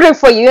all rooting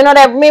for you. You know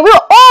that? I mean, we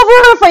were all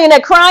rooting for you. And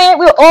they're crying.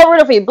 We were all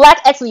rooting for you.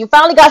 Black excellence. You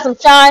finally got some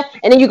shine,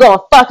 and then you go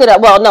and fuck it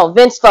up. Well, no,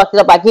 Vince fucked it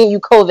up by giving you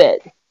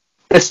COVID.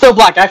 It's still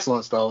Black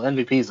excellence, though.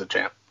 MVP's a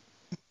champ.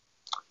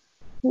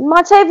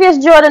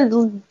 Montavious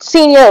Jordan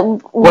Sr.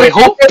 Wait,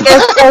 who?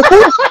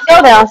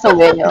 Go down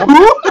somewhere, yo.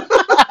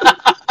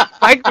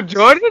 Michael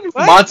Jordan?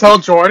 What?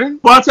 Montel Jordan?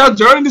 Montel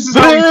Jordan, this is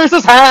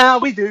how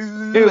we do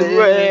it. This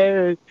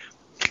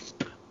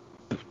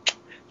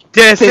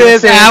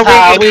is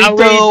how we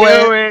do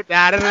it.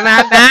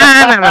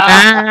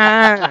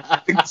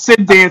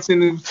 Sid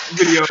dancing in this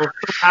video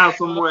somehow,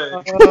 some way.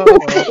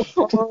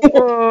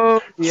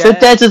 Sid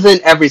dances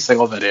in every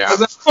single video.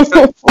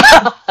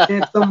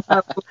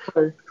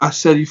 I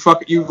said you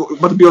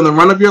about to be on the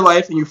run of your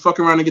life and you fuck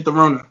around and get the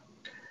Rona.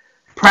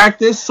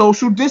 Practice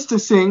social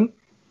distancing,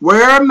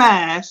 wear a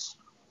mask,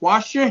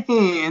 wash your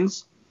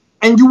hands,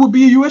 and you will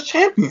be a U.S.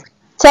 champion.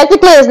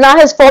 Technically, it's not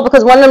his fault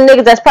because one of them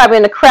niggas that's probably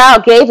in the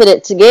crowd gave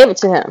it to him.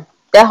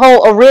 That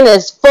whole arena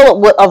is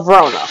full of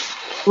Rona.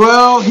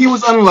 Well, he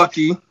was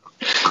unlucky.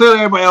 Clearly,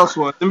 everybody else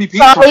was. MVP.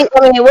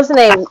 What's the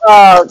name?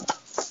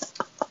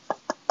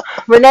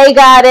 Renee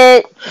got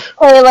it.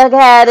 Taylor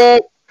had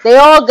it. They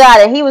all got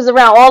it. He was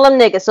around all them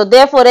niggas, so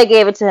therefore they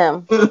gave it to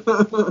him.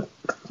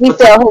 He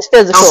failed his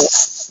physical.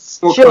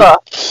 Sure.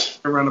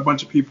 Around a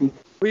bunch of people.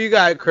 Who you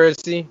got,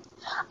 Kirsty?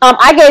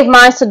 I gave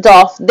mine to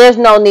Dolph. There's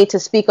no need to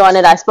speak on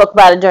it. I spoke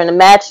about it during the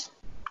match.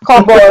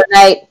 Call boy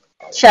night.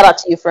 Shout out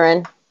to you,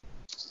 friend.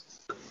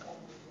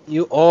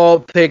 You all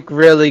pick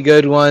really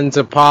good ones.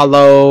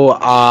 Apollo,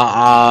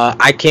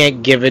 I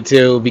can't give it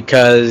to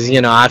because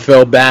I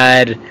feel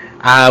bad.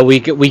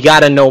 We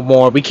gotta know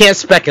more. We can't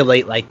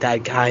speculate like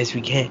that, guys.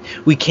 We can't.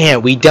 We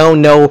can't. We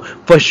don't know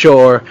for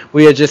sure.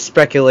 We are just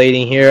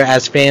speculating here,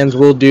 as fans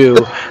will do.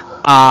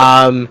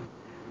 And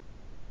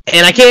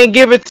I can't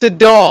give it to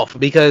Dolph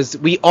because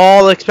we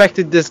all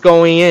expected this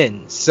going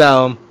in.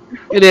 So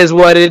it is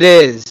what it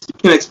is.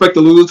 You can expect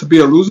the loser to be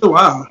a loser.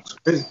 Wow.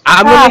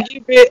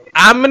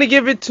 I'm gonna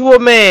give it to a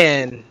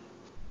man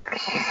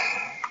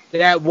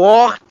that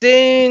walked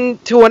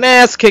into an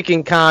ass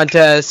kicking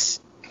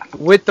contest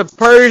with the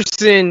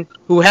person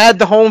who had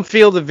the home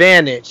field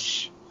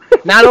advantage.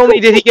 Not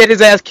only did he get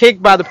his ass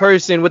kicked by the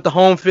person with the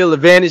home field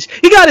advantage,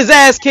 he got his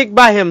ass kicked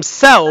by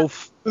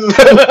himself. He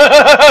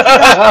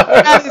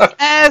got his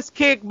ass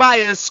kicked by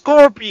a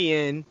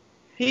scorpion.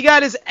 He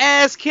got his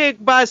ass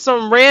kicked by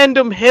some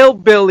random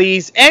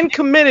hillbillies and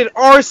committed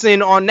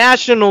arson on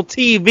national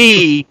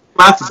TV.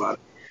 Laugh about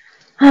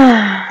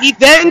it. He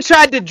then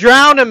tried to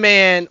drown a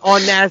man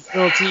on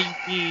national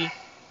TV.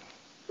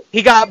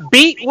 He got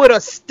beat with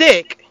a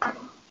stick.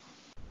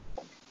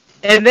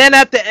 And then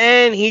at the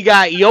end, he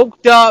got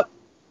yoked up,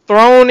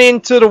 thrown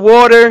into the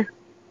water.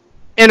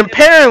 And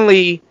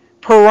apparently,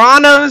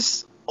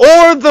 piranhas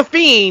or the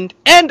Fiend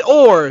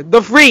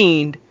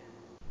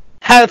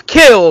have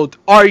killed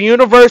our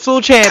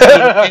Universal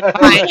Champion and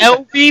my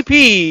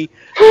LVP,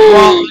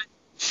 Braun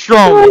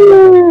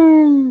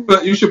Strowman.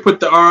 But you should put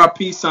the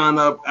RIP sign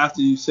up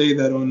after you say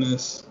that on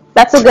this.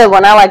 That's a good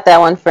one. I like that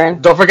one,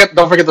 friend. Don't forget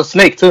the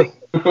snake too.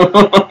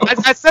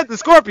 I said the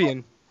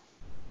scorpion.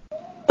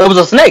 It was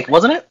a snake,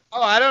 wasn't it?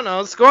 Oh, I don't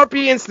know.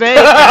 Scorpion, snake.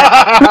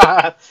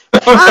 I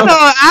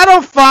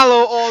don't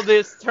follow all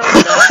this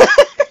terminology.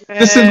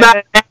 This is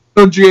not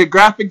National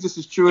Geographic. This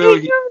is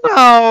true.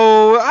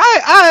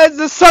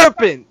 The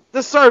serpent,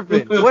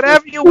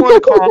 whatever you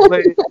want to call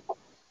it.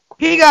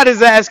 He got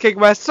his ass kicked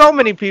by so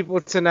many people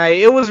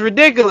tonight. It was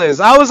ridiculous.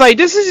 I was like,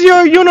 "This is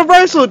your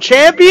Universal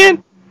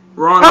Champion."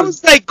 I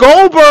was like,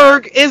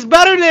 Goldberg is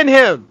better than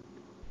him.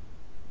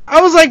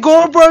 I was like,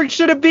 Goldberg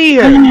shouldn't be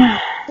here.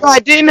 I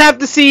didn't have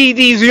to see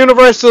these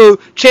Universal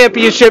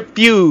Championship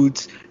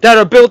feuds that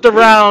are built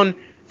around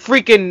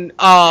freaking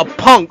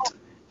Punk'd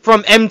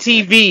from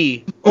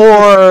MTV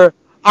or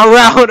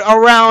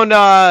around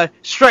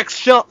Shrek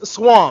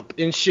Swamp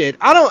and shit.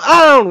 I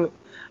don't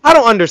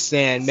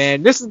understand,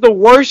 man. This is the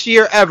worst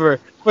year ever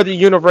for the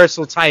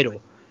Universal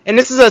title. And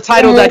this is a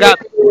title that got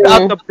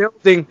out the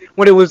building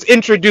when it was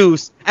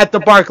introduced at the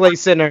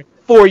Barclays Center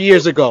 4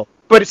 years ago.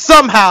 But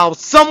somehow,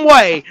 some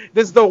way,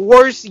 this is the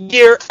worst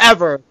year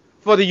ever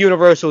for the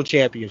Universal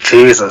Championship.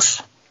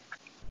 Jesus.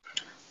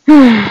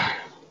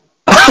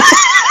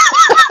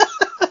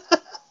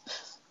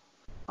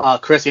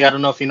 Chrissy, I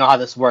don't know if you know how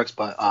this works,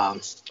 but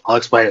I'll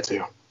explain it to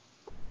you.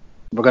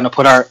 We're going to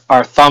put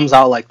our thumbs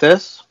out like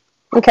this.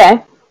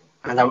 Okay.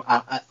 And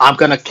I'm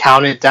going to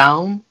count it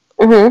down.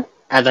 Mm-hmm.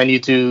 And then you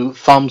do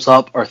thumbs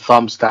up or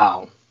thumbs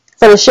down.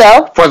 For the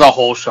show? For the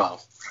whole show.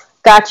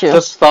 Got you.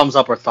 Just thumbs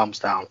up or thumbs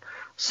down.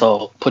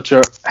 So put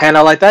your hand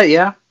out like that,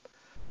 yeah?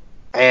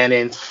 And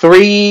in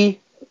 3,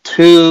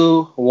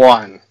 2,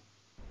 1.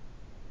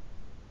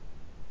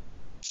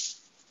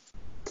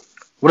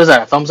 What is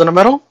that? Thumbs in the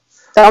middle?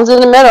 Thumbs in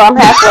the middle. I'm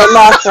halfway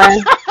lost,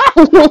 friend.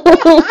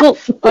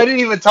 I didn't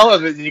even tell her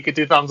that you could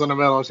do thumbs in the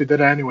middle. She did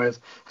it anyways.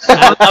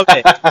 I love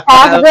it.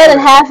 Half good and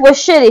half was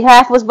shitty.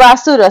 Half was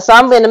Basuda. So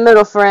I'm in the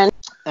middle, friend.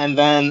 And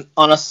then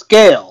on a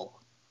scale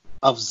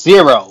of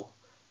 0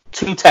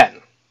 to 10.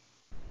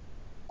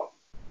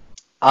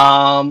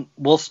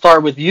 We'll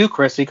start with you,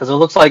 Chrissy, because it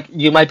looks like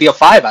you might be a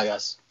 5, I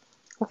guess.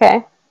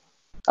 Okay.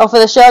 Oh, for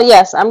the show,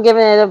 yes. I'm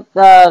giving it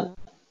a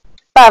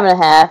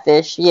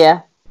 5.5-ish,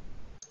 yeah.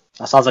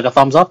 That sounds like a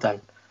thumbs up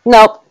then.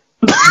 Nope.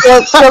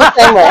 Still the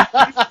same way.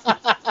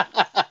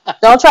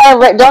 Don't try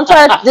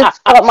to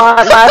disrupt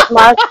my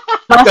son,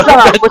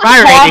 which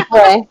is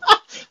halfway.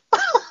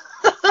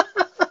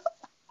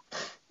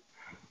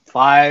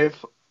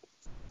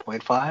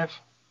 5.5.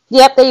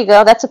 Yep, there you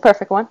go. That's a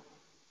perfect one.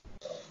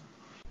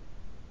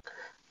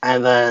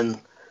 And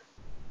then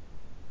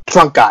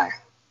Drunk Guy,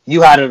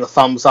 you had it a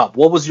thumbs up.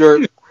 What was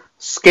your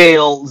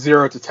scale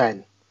 0 to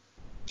 10?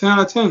 10 out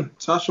of 10.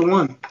 Sasha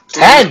won.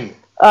 10.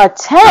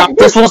 10.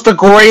 This was the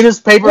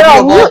greatest pay-per-view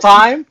of all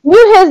time.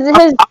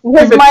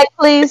 His mic,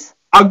 please.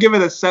 I'll give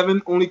it a 7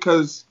 only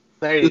because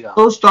the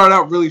show started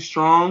out really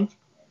strong,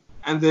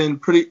 and then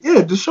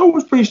the show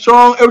was pretty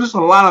strong. It was just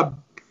a lot of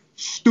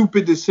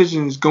stupid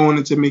decisions going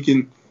into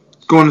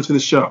the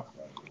show,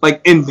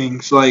 like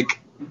endings, like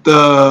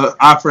the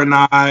eye for an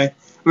eye. I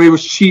mean, it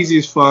was cheesy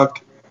as fuck.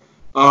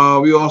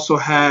 We also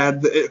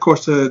had, of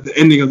course, the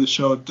ending of the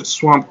show, the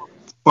swamp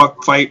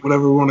fuck fight,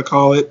 whatever we want to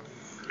call it,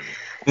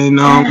 and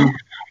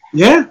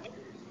yeah.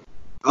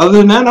 Other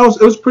than that,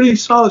 it was a pretty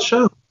solid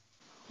show.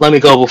 Let me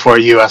go before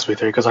you,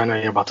 SP3, because I know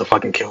you're about to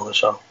fucking kill the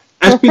show.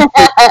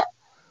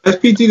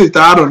 SPT just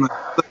died on us.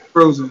 Like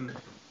frozen.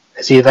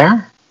 Is he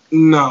there?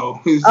 No.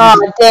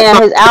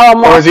 Damn, his hour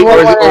mark.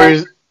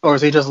 Or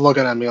is he just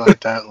looking at me like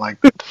that? Like,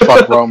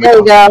 fuck Romeo. There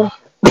you go.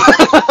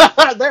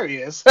 There he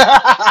is.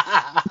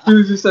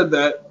 You just said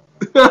that.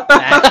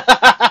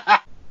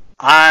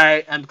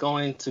 I am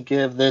going to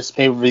give this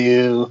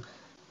pay-per-view...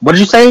 What did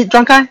you say,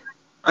 Drunk Guy?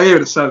 I gave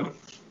it a 7. I'm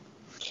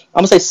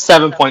going to say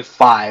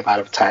 7.5 out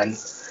of 10.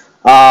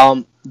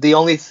 The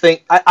only thing...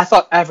 I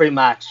thought every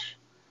match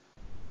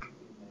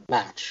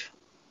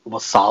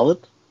was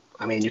solid.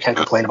 I mean, you can't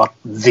complain about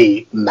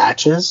the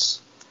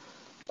matches.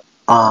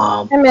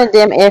 I'm in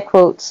damn air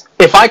quotes.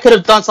 If I could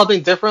have done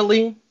something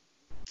differently,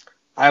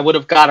 I would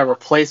have got a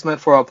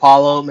replacement for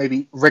Apollo,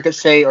 maybe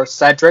Ricochet or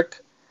Cedric.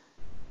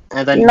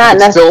 And then Not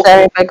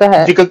necessary, but go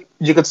ahead.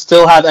 You could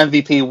still have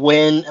MVP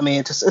win. I mean,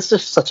 it's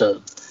just such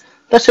a...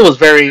 That shit was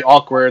very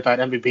awkward that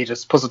MVP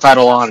just puts the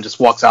title on and just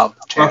walks out.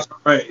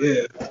 Right,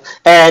 yeah.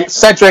 And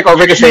Cedric or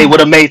Ricochet would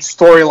have made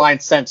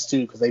storyline sense,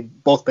 too, because they've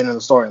both been in the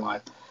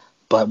storyline.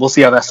 But we'll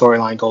see how that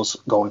storyline goes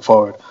going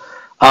forward.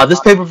 This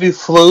pay-per-view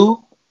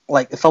flew.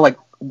 Like, it felt like...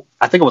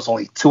 I think it was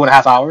only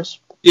 2.5 hours.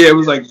 Yeah, it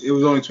was only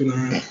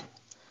 2.5.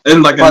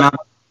 And like a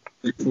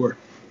 9.4.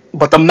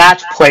 But the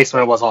match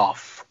placement was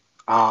off.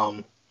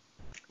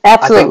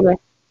 Absolutely.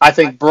 I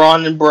think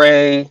Braun and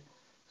Bray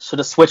should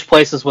have switched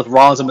places with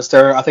Rollins and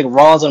Mysterio. I think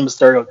Rollins and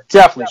Mysterio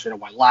definitely should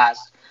have went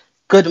last.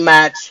 Good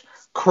match.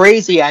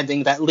 Crazy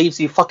ending that leaves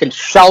you fucking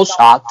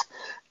shell-shocked.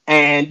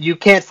 And you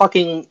can't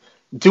fucking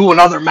do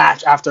another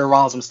match after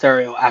Rollins and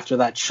Mysterio after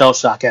that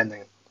shell-shock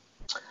ending.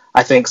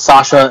 I think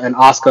Sasha and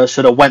Asuka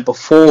should have went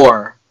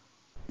before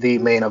the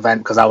main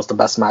event because that was the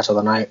best match of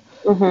the night.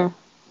 Mm-hmm.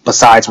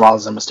 Besides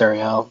Rollins and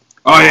Mysterio.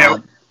 Oh, yeah.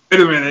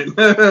 Wait a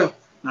minute.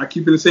 Not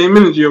keeping the same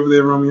energy over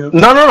there, Romeo.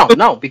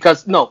 No,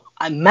 because,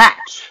 a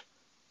match,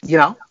 you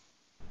know?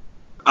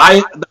 The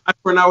eye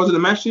for an eye was in the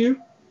match to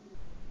you?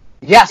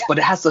 Yes, but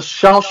it has the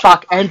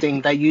shell-shock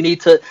ending that you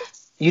need to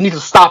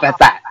stop at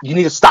that. You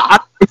need to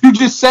stop. If you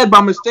just said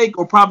by mistake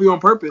or probably on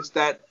purpose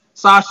that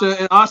Sasha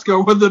and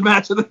Asuka were the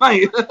match of the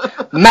night.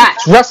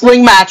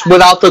 Wrestling match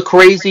without the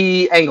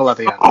crazy angle at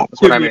the end.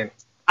 That's what I mean.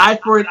 Eye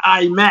for an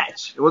eye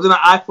match. It wasn't an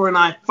eye for an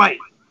eye fight.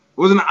 It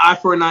wasn't an eye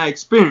for an eye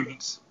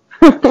experience.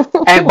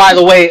 And by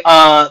the way,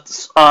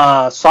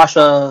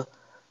 Sasha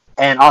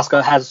and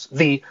Asuka has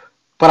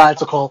what I like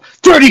to call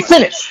dirty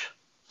finish.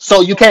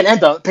 So you can't end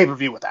the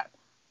pay-per-view with that.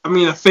 I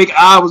mean, a fake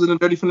eye wasn't a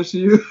dirty finish to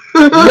you?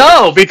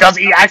 No, because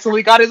he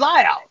actually got his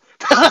eye out.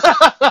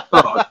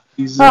 Oh,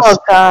 Jesus. Oh,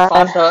 God.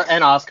 Sasha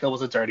and Asuka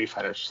was a dirty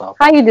finish. So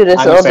How you do this,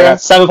 I'm gonna say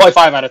that's 7.5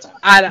 out of 10.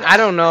 I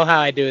don't know how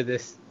I do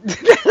this.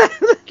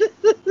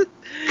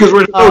 Because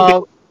we're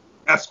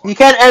that's You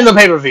can't end the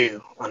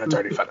pay-per-view on a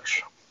dirty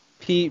finish.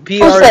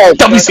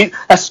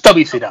 That's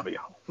WCW.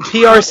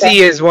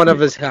 PRC is one of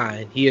his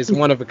kind. He is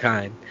one of a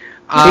kind.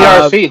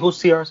 TRC? Who's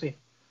TRC?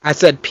 I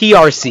said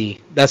PRC.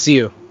 That's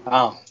you.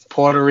 Oh,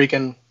 Puerto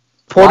Rican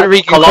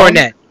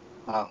Cornet.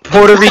 Oh.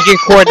 Puerto Rican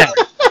Cornet.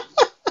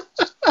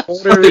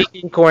 Puerto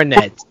Rican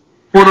Cornet.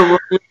 Puerto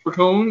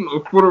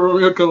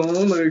Romeo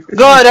Cologne.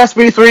 God,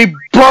 SB3,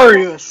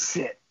 bury your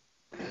shit.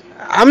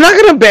 I'm not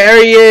gonna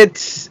bury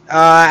it.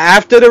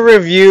 After the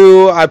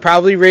review, I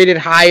probably rated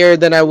higher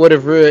than I would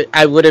have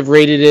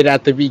rated it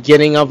at the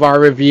beginning of our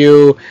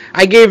review.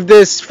 I gave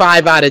this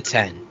 5 out of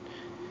 10.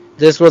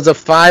 This was a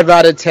 5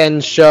 out of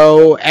 10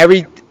 show.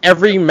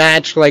 Every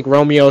match, like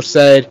Romeo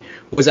said,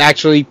 was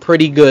actually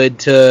pretty good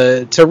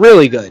to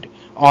really good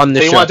on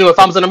the show. So you want to do a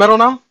thumbs in the middle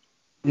now?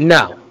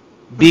 No,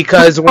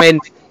 because when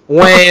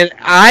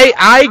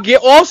I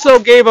also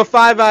gave a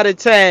 5 out of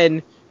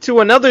 10 to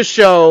another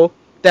show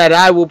that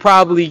I will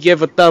probably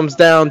give a thumbs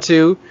down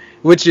to,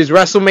 which is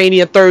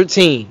WrestleMania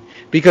 13.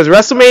 Because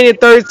WrestleMania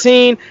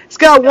 13, it's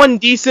got one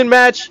decent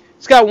match,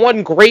 it's got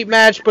one great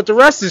match, but the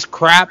rest is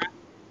crap.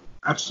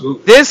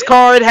 Absolutely. This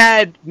card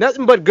had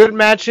nothing but good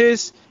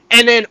matches,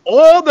 and then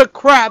all the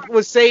crap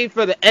was saved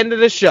for the end of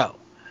the show.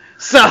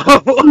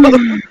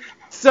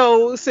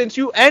 So since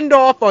you end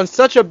off on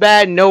such a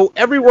bad note,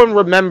 everyone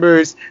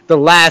remembers the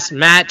last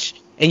match,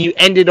 and you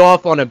ended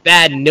off on a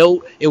bad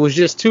note. It was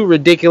just too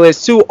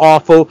ridiculous, too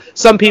awful.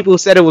 Some people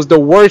said it was the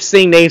worst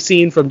thing they've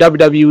seen from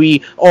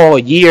WWE all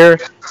year.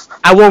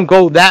 I won't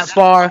go that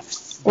far.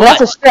 Well,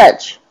 that's a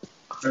stretch.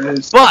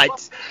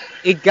 But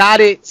it got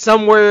it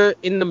somewhere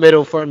in the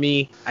middle for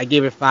me. I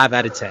gave it 5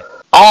 out of 10.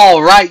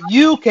 All right,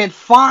 you can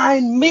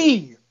find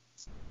me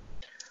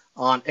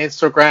on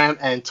Instagram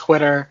and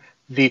Twitter,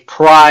 the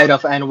Pride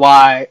of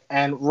NY,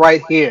 and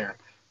right here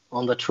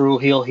on the True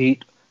Heel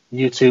Heat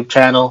YouTube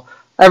channel.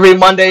 Every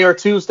Monday or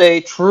Tuesday,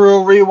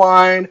 True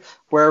Rewind,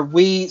 where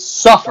we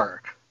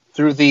suffer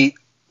through the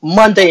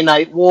Monday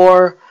Night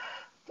War.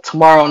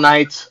 Tomorrow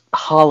night,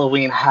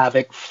 Halloween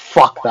Havoc.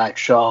 Fuck that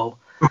show.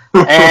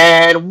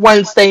 And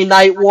Wednesday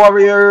Night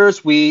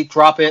Warriors, we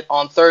drop it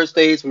on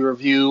Thursdays. We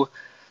review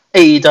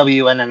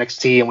AEW and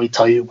NXT, and we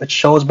tell you which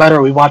show is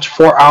better. We watch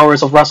 4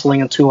 hours of wrestling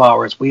in 2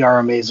 hours. We are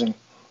amazing.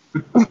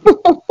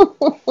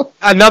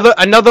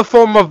 Another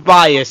form of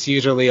bias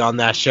usually on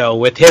that show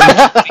with him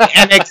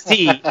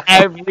NXT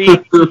every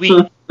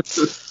week.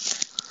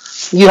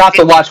 You have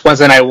to watch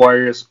Wednesday Night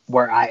Warriors,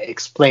 where I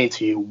explain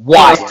to you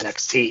why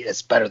NXT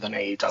is better than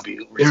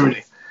AEW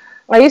recently.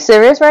 Are you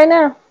serious right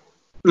now?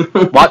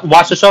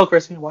 Watch the show,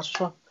 Chrissy. Watch the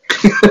show.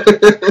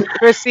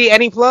 Chrissy,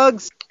 any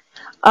plugs?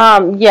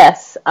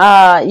 Yes.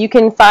 You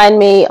can find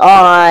me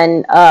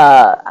on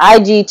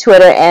IG,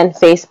 Twitter, and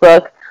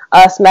Facebook.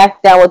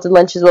 SmackDown with the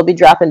Lynches will be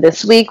dropping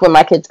this week when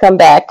my kids come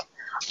back.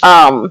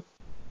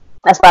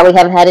 That's why we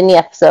haven't had any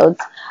episodes.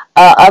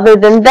 Other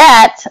than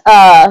that,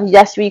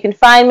 yes, you can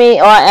find me,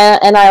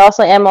 and I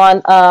also am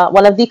on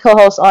one of the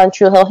co-hosts on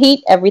True Hill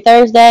Heat every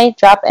Thursday.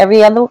 Drop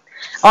every other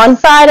on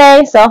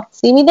Friday, so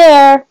see me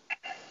there.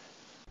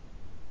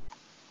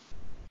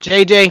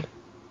 JJ.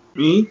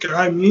 Me?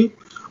 Instagram,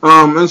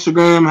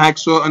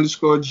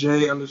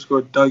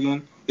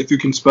 hacksaw_J_Duggan. If you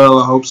can spell,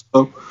 I hope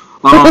so.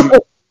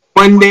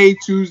 Monday,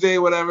 Tuesday,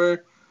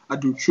 whatever. I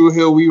do True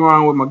Hill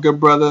Rerun with my good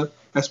brother,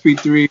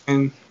 SP3,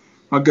 and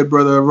my good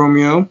brother,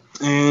 Romeo.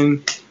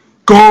 And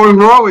Going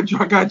Raw with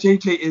Drunk Guy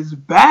JJ is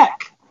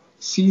back.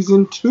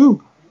 Season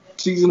 2.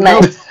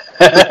 Nice.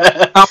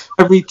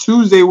 Every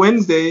Tuesday,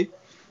 Wednesday,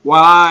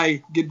 while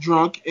I get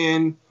drunk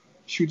and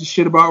shoot the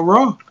shit about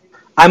Raw.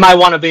 I might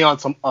want to be on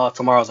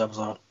tomorrow's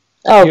episode.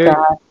 Oh,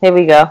 God. Here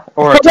we go.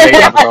 Or today's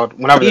episode,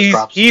 whenever this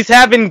drops. He's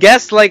having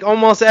guests like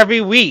almost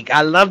every week.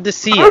 I love to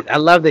see it. I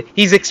love that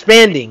he's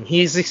expanding.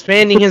 He's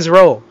expanding his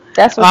role.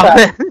 That's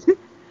what's up.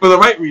 For the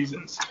right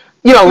reasons.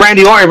 You know,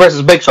 Randy Orton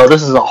versus Big Show.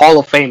 This is a Hall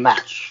of Fame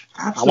match.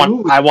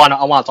 Absolutely. I want to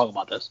talk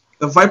about this.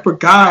 The Viper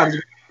God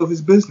of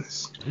his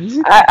business.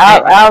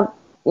 I'll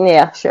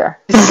yeah, sure.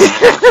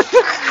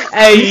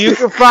 Hey, you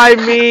can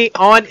find me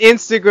on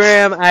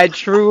Instagram at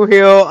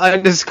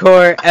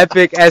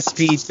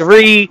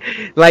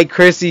TrueHill_EpicSP3. Like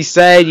Chrissy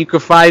said, you can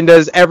find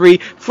us every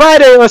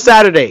Friday or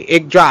Saturday.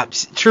 It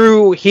drops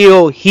True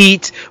Hill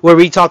Heat, where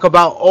we talk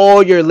about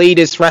all your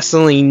latest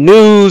wrestling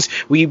news.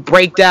 We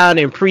break down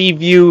and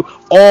preview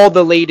all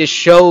the latest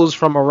shows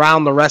from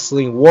around the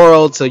wrestling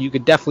world, so you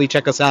could definitely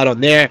check us out on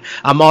there.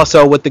 I'm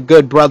also with the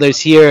good brothers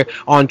here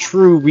on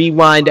True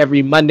Rewind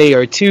every Monday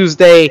or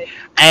Tuesday,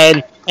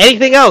 and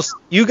anything else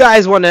you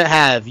guys want to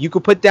have, you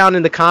could put down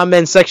in the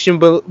comment section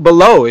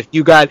below. If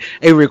you got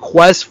a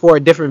request for a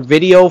different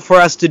video for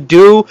us to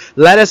do,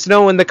 let us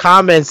know in the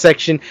comment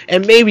section,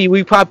 and maybe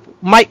we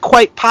might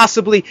quite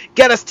possibly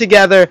get us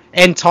together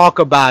and talk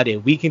about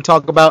it. We can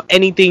talk about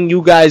anything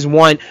you guys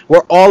want.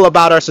 We're all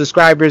about our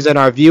subscribers and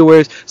our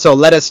viewers, so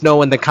let us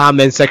know in the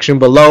comment section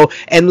below,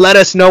 and let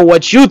us know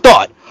what you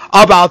thought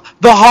about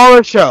the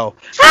horror show.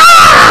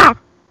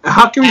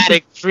 How can we at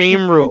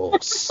Extreme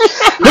Rules?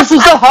 This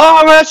is the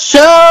horror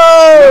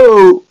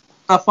show!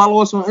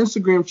 Follow us on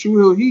Instagram, True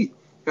Hill Heat.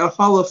 You gotta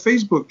follow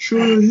Facebook, True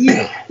Hill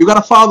Heat. You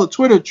gotta follow the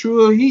Twitter, True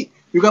Hill Heat.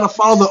 You gotta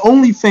follow the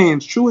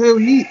OnlyFans, True Hill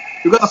Heat.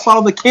 You gotta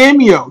follow the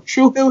Cameo,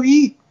 True Hill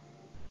Heat.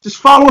 Just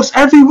follow us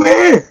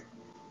everywhere.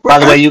 By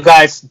the way, you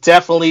guys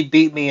definitely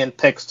beat me in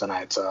picks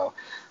tonight, so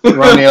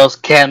Romeo's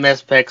can't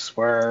miss picks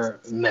were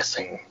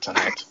missing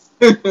tonight.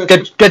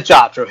 Good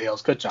job, True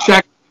Hills. Good job.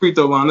 Shaq free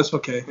throw line. That's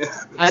okay.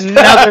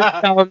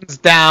 Another thumbs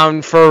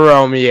down for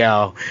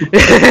Romeo.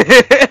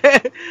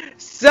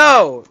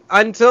 So,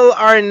 until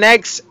our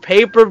next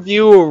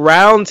pay-per-view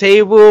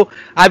roundtable,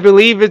 I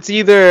believe it's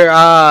either,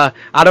 I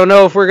don't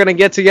know if we're going to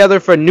get together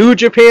for New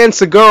Japan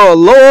Segura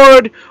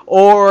Lord,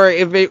 or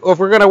if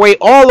we're going to wait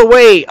all the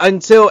way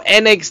until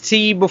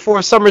NXT before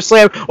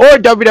SummerSlam, or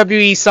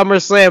WWE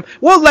SummerSlam.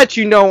 We'll let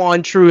you know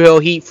on True Hill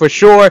Heat for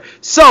sure.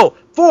 So,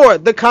 for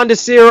the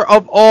connoisseur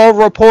of all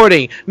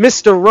reporting,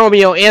 Mr.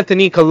 Romeo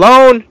Anthony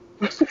Colon.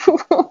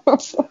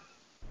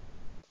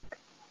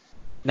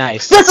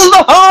 Nice. This is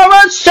the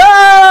horror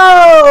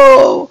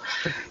show!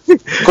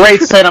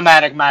 Great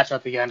cinematic match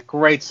at the end.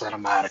 Great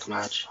cinematic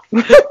match.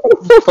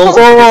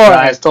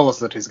 Don't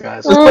listen to these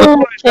guys.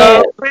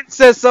 The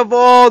princess of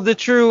all the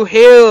True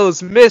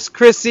Hills, Miss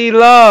Chrissy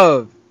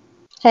Love.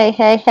 Hey,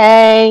 hey,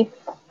 hey.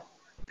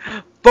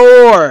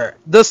 For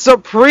the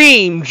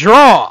supreme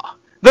draw,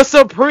 the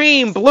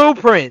supreme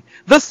blueprint,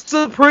 the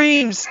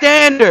supreme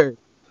standard,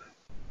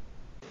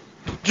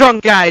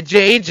 Drunk Guy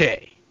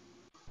JJ.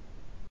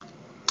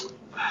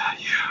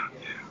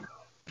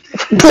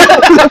 This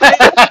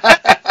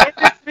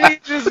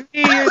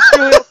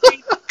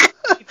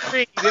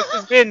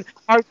has been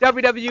our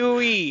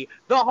WWE,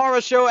 the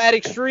horror show at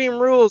Extreme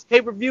Rules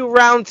pay-per-view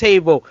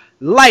roundtable.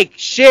 Like,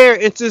 share,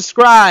 and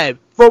subscribe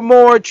for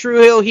more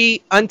True Hill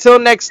Heat. Until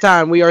next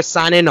time, we are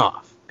signing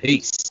off.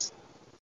 Peace.